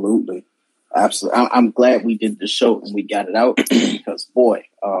 Absolutely. I'm glad we did the show and we got it out because, boy,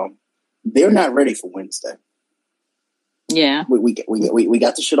 they're not ready for Wednesday. Yeah. We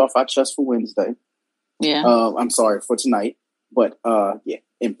got the shit off our chest for Wednesday. Yeah. I'm sorry for tonight. But yeah,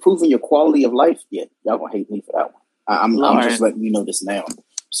 improving your quality of life. Yeah, y'all gonna hate me for that one. I'm just letting you know this now.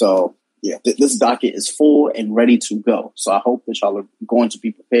 So yeah, this docket is full and ready to go. So I hope that y'all are going to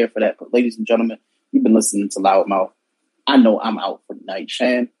be prepared for that. But ladies and gentlemen, you've been listening to Loudmouth. I know I'm out for the night.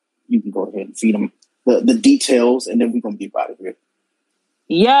 Shan, you can go ahead and feed them the details, and then we're gonna be out of here.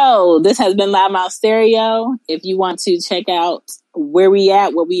 Yo, this has been Loudmouth Stereo. If you want to check out where we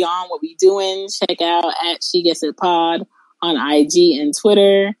at, what we on, what we doing, check out at She Gets It Pod on IG and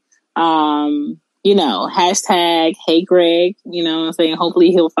Twitter. Hashtag Hey Greg, you know what I'm saying?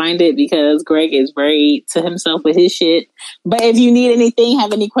 Hopefully he'll find it because Greg is very to himself with his shit. But if you need anything,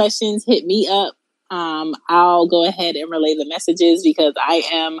 have any questions, hit me up. I'll go ahead and relay the messages because I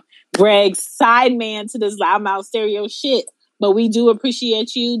am Greg's side man to this Loudmouth Stereo shit. But we do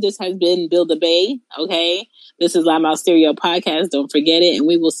appreciate you. This has been Build a Bay, okay? This is Loudmouth Stereo Podcast. Don't forget it. And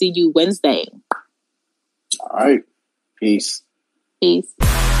we will see you Wednesday. All right. Peace. Peace.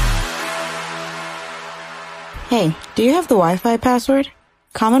 Hey, do you have the Wi-Fi password?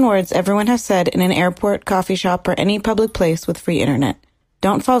 Common words everyone has said in an airport, coffee shop, or any public place with free internet.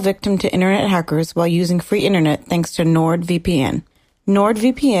 Don't fall victim to internet hackers while using free internet thanks to NordVPN.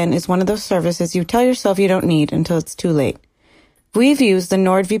 NordVPN is one of those services you tell yourself you don't need until it's too late. We've used the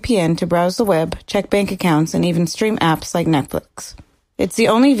NordVPN to browse the web, check bank accounts, and even stream apps like Netflix. It's the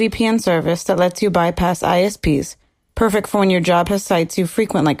only VPN service that lets you bypass ISPs, perfect for when your job has sites you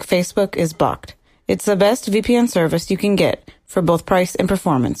frequent like Facebook is blocked. It's the best VPN service you can get for both price and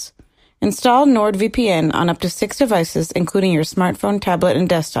performance. Install NordVPN on up to 6 devices, including your smartphone, tablet, and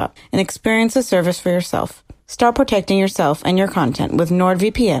desktop, and experience the service for yourself. Start protecting yourself and your content with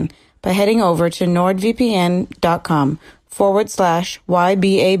NordVPN by heading over to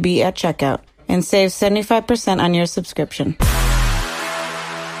nordvpn.com/YBAB at checkout and save 75% on your subscription.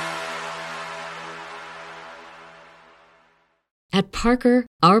 At Parker,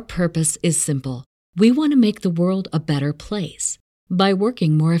 our purpose is simple. We want to make the world a better place by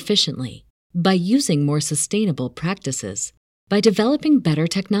working more efficiently, by using more sustainable practices, by developing better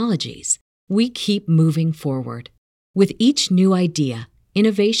technologies. We keep moving forward. With each new idea,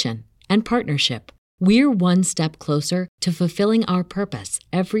 innovation, and partnership, we're one step closer to fulfilling our purpose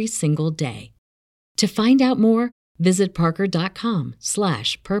every single day. To find out more, visit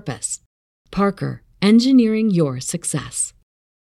parker.com/purpose. Parker, engineering your success.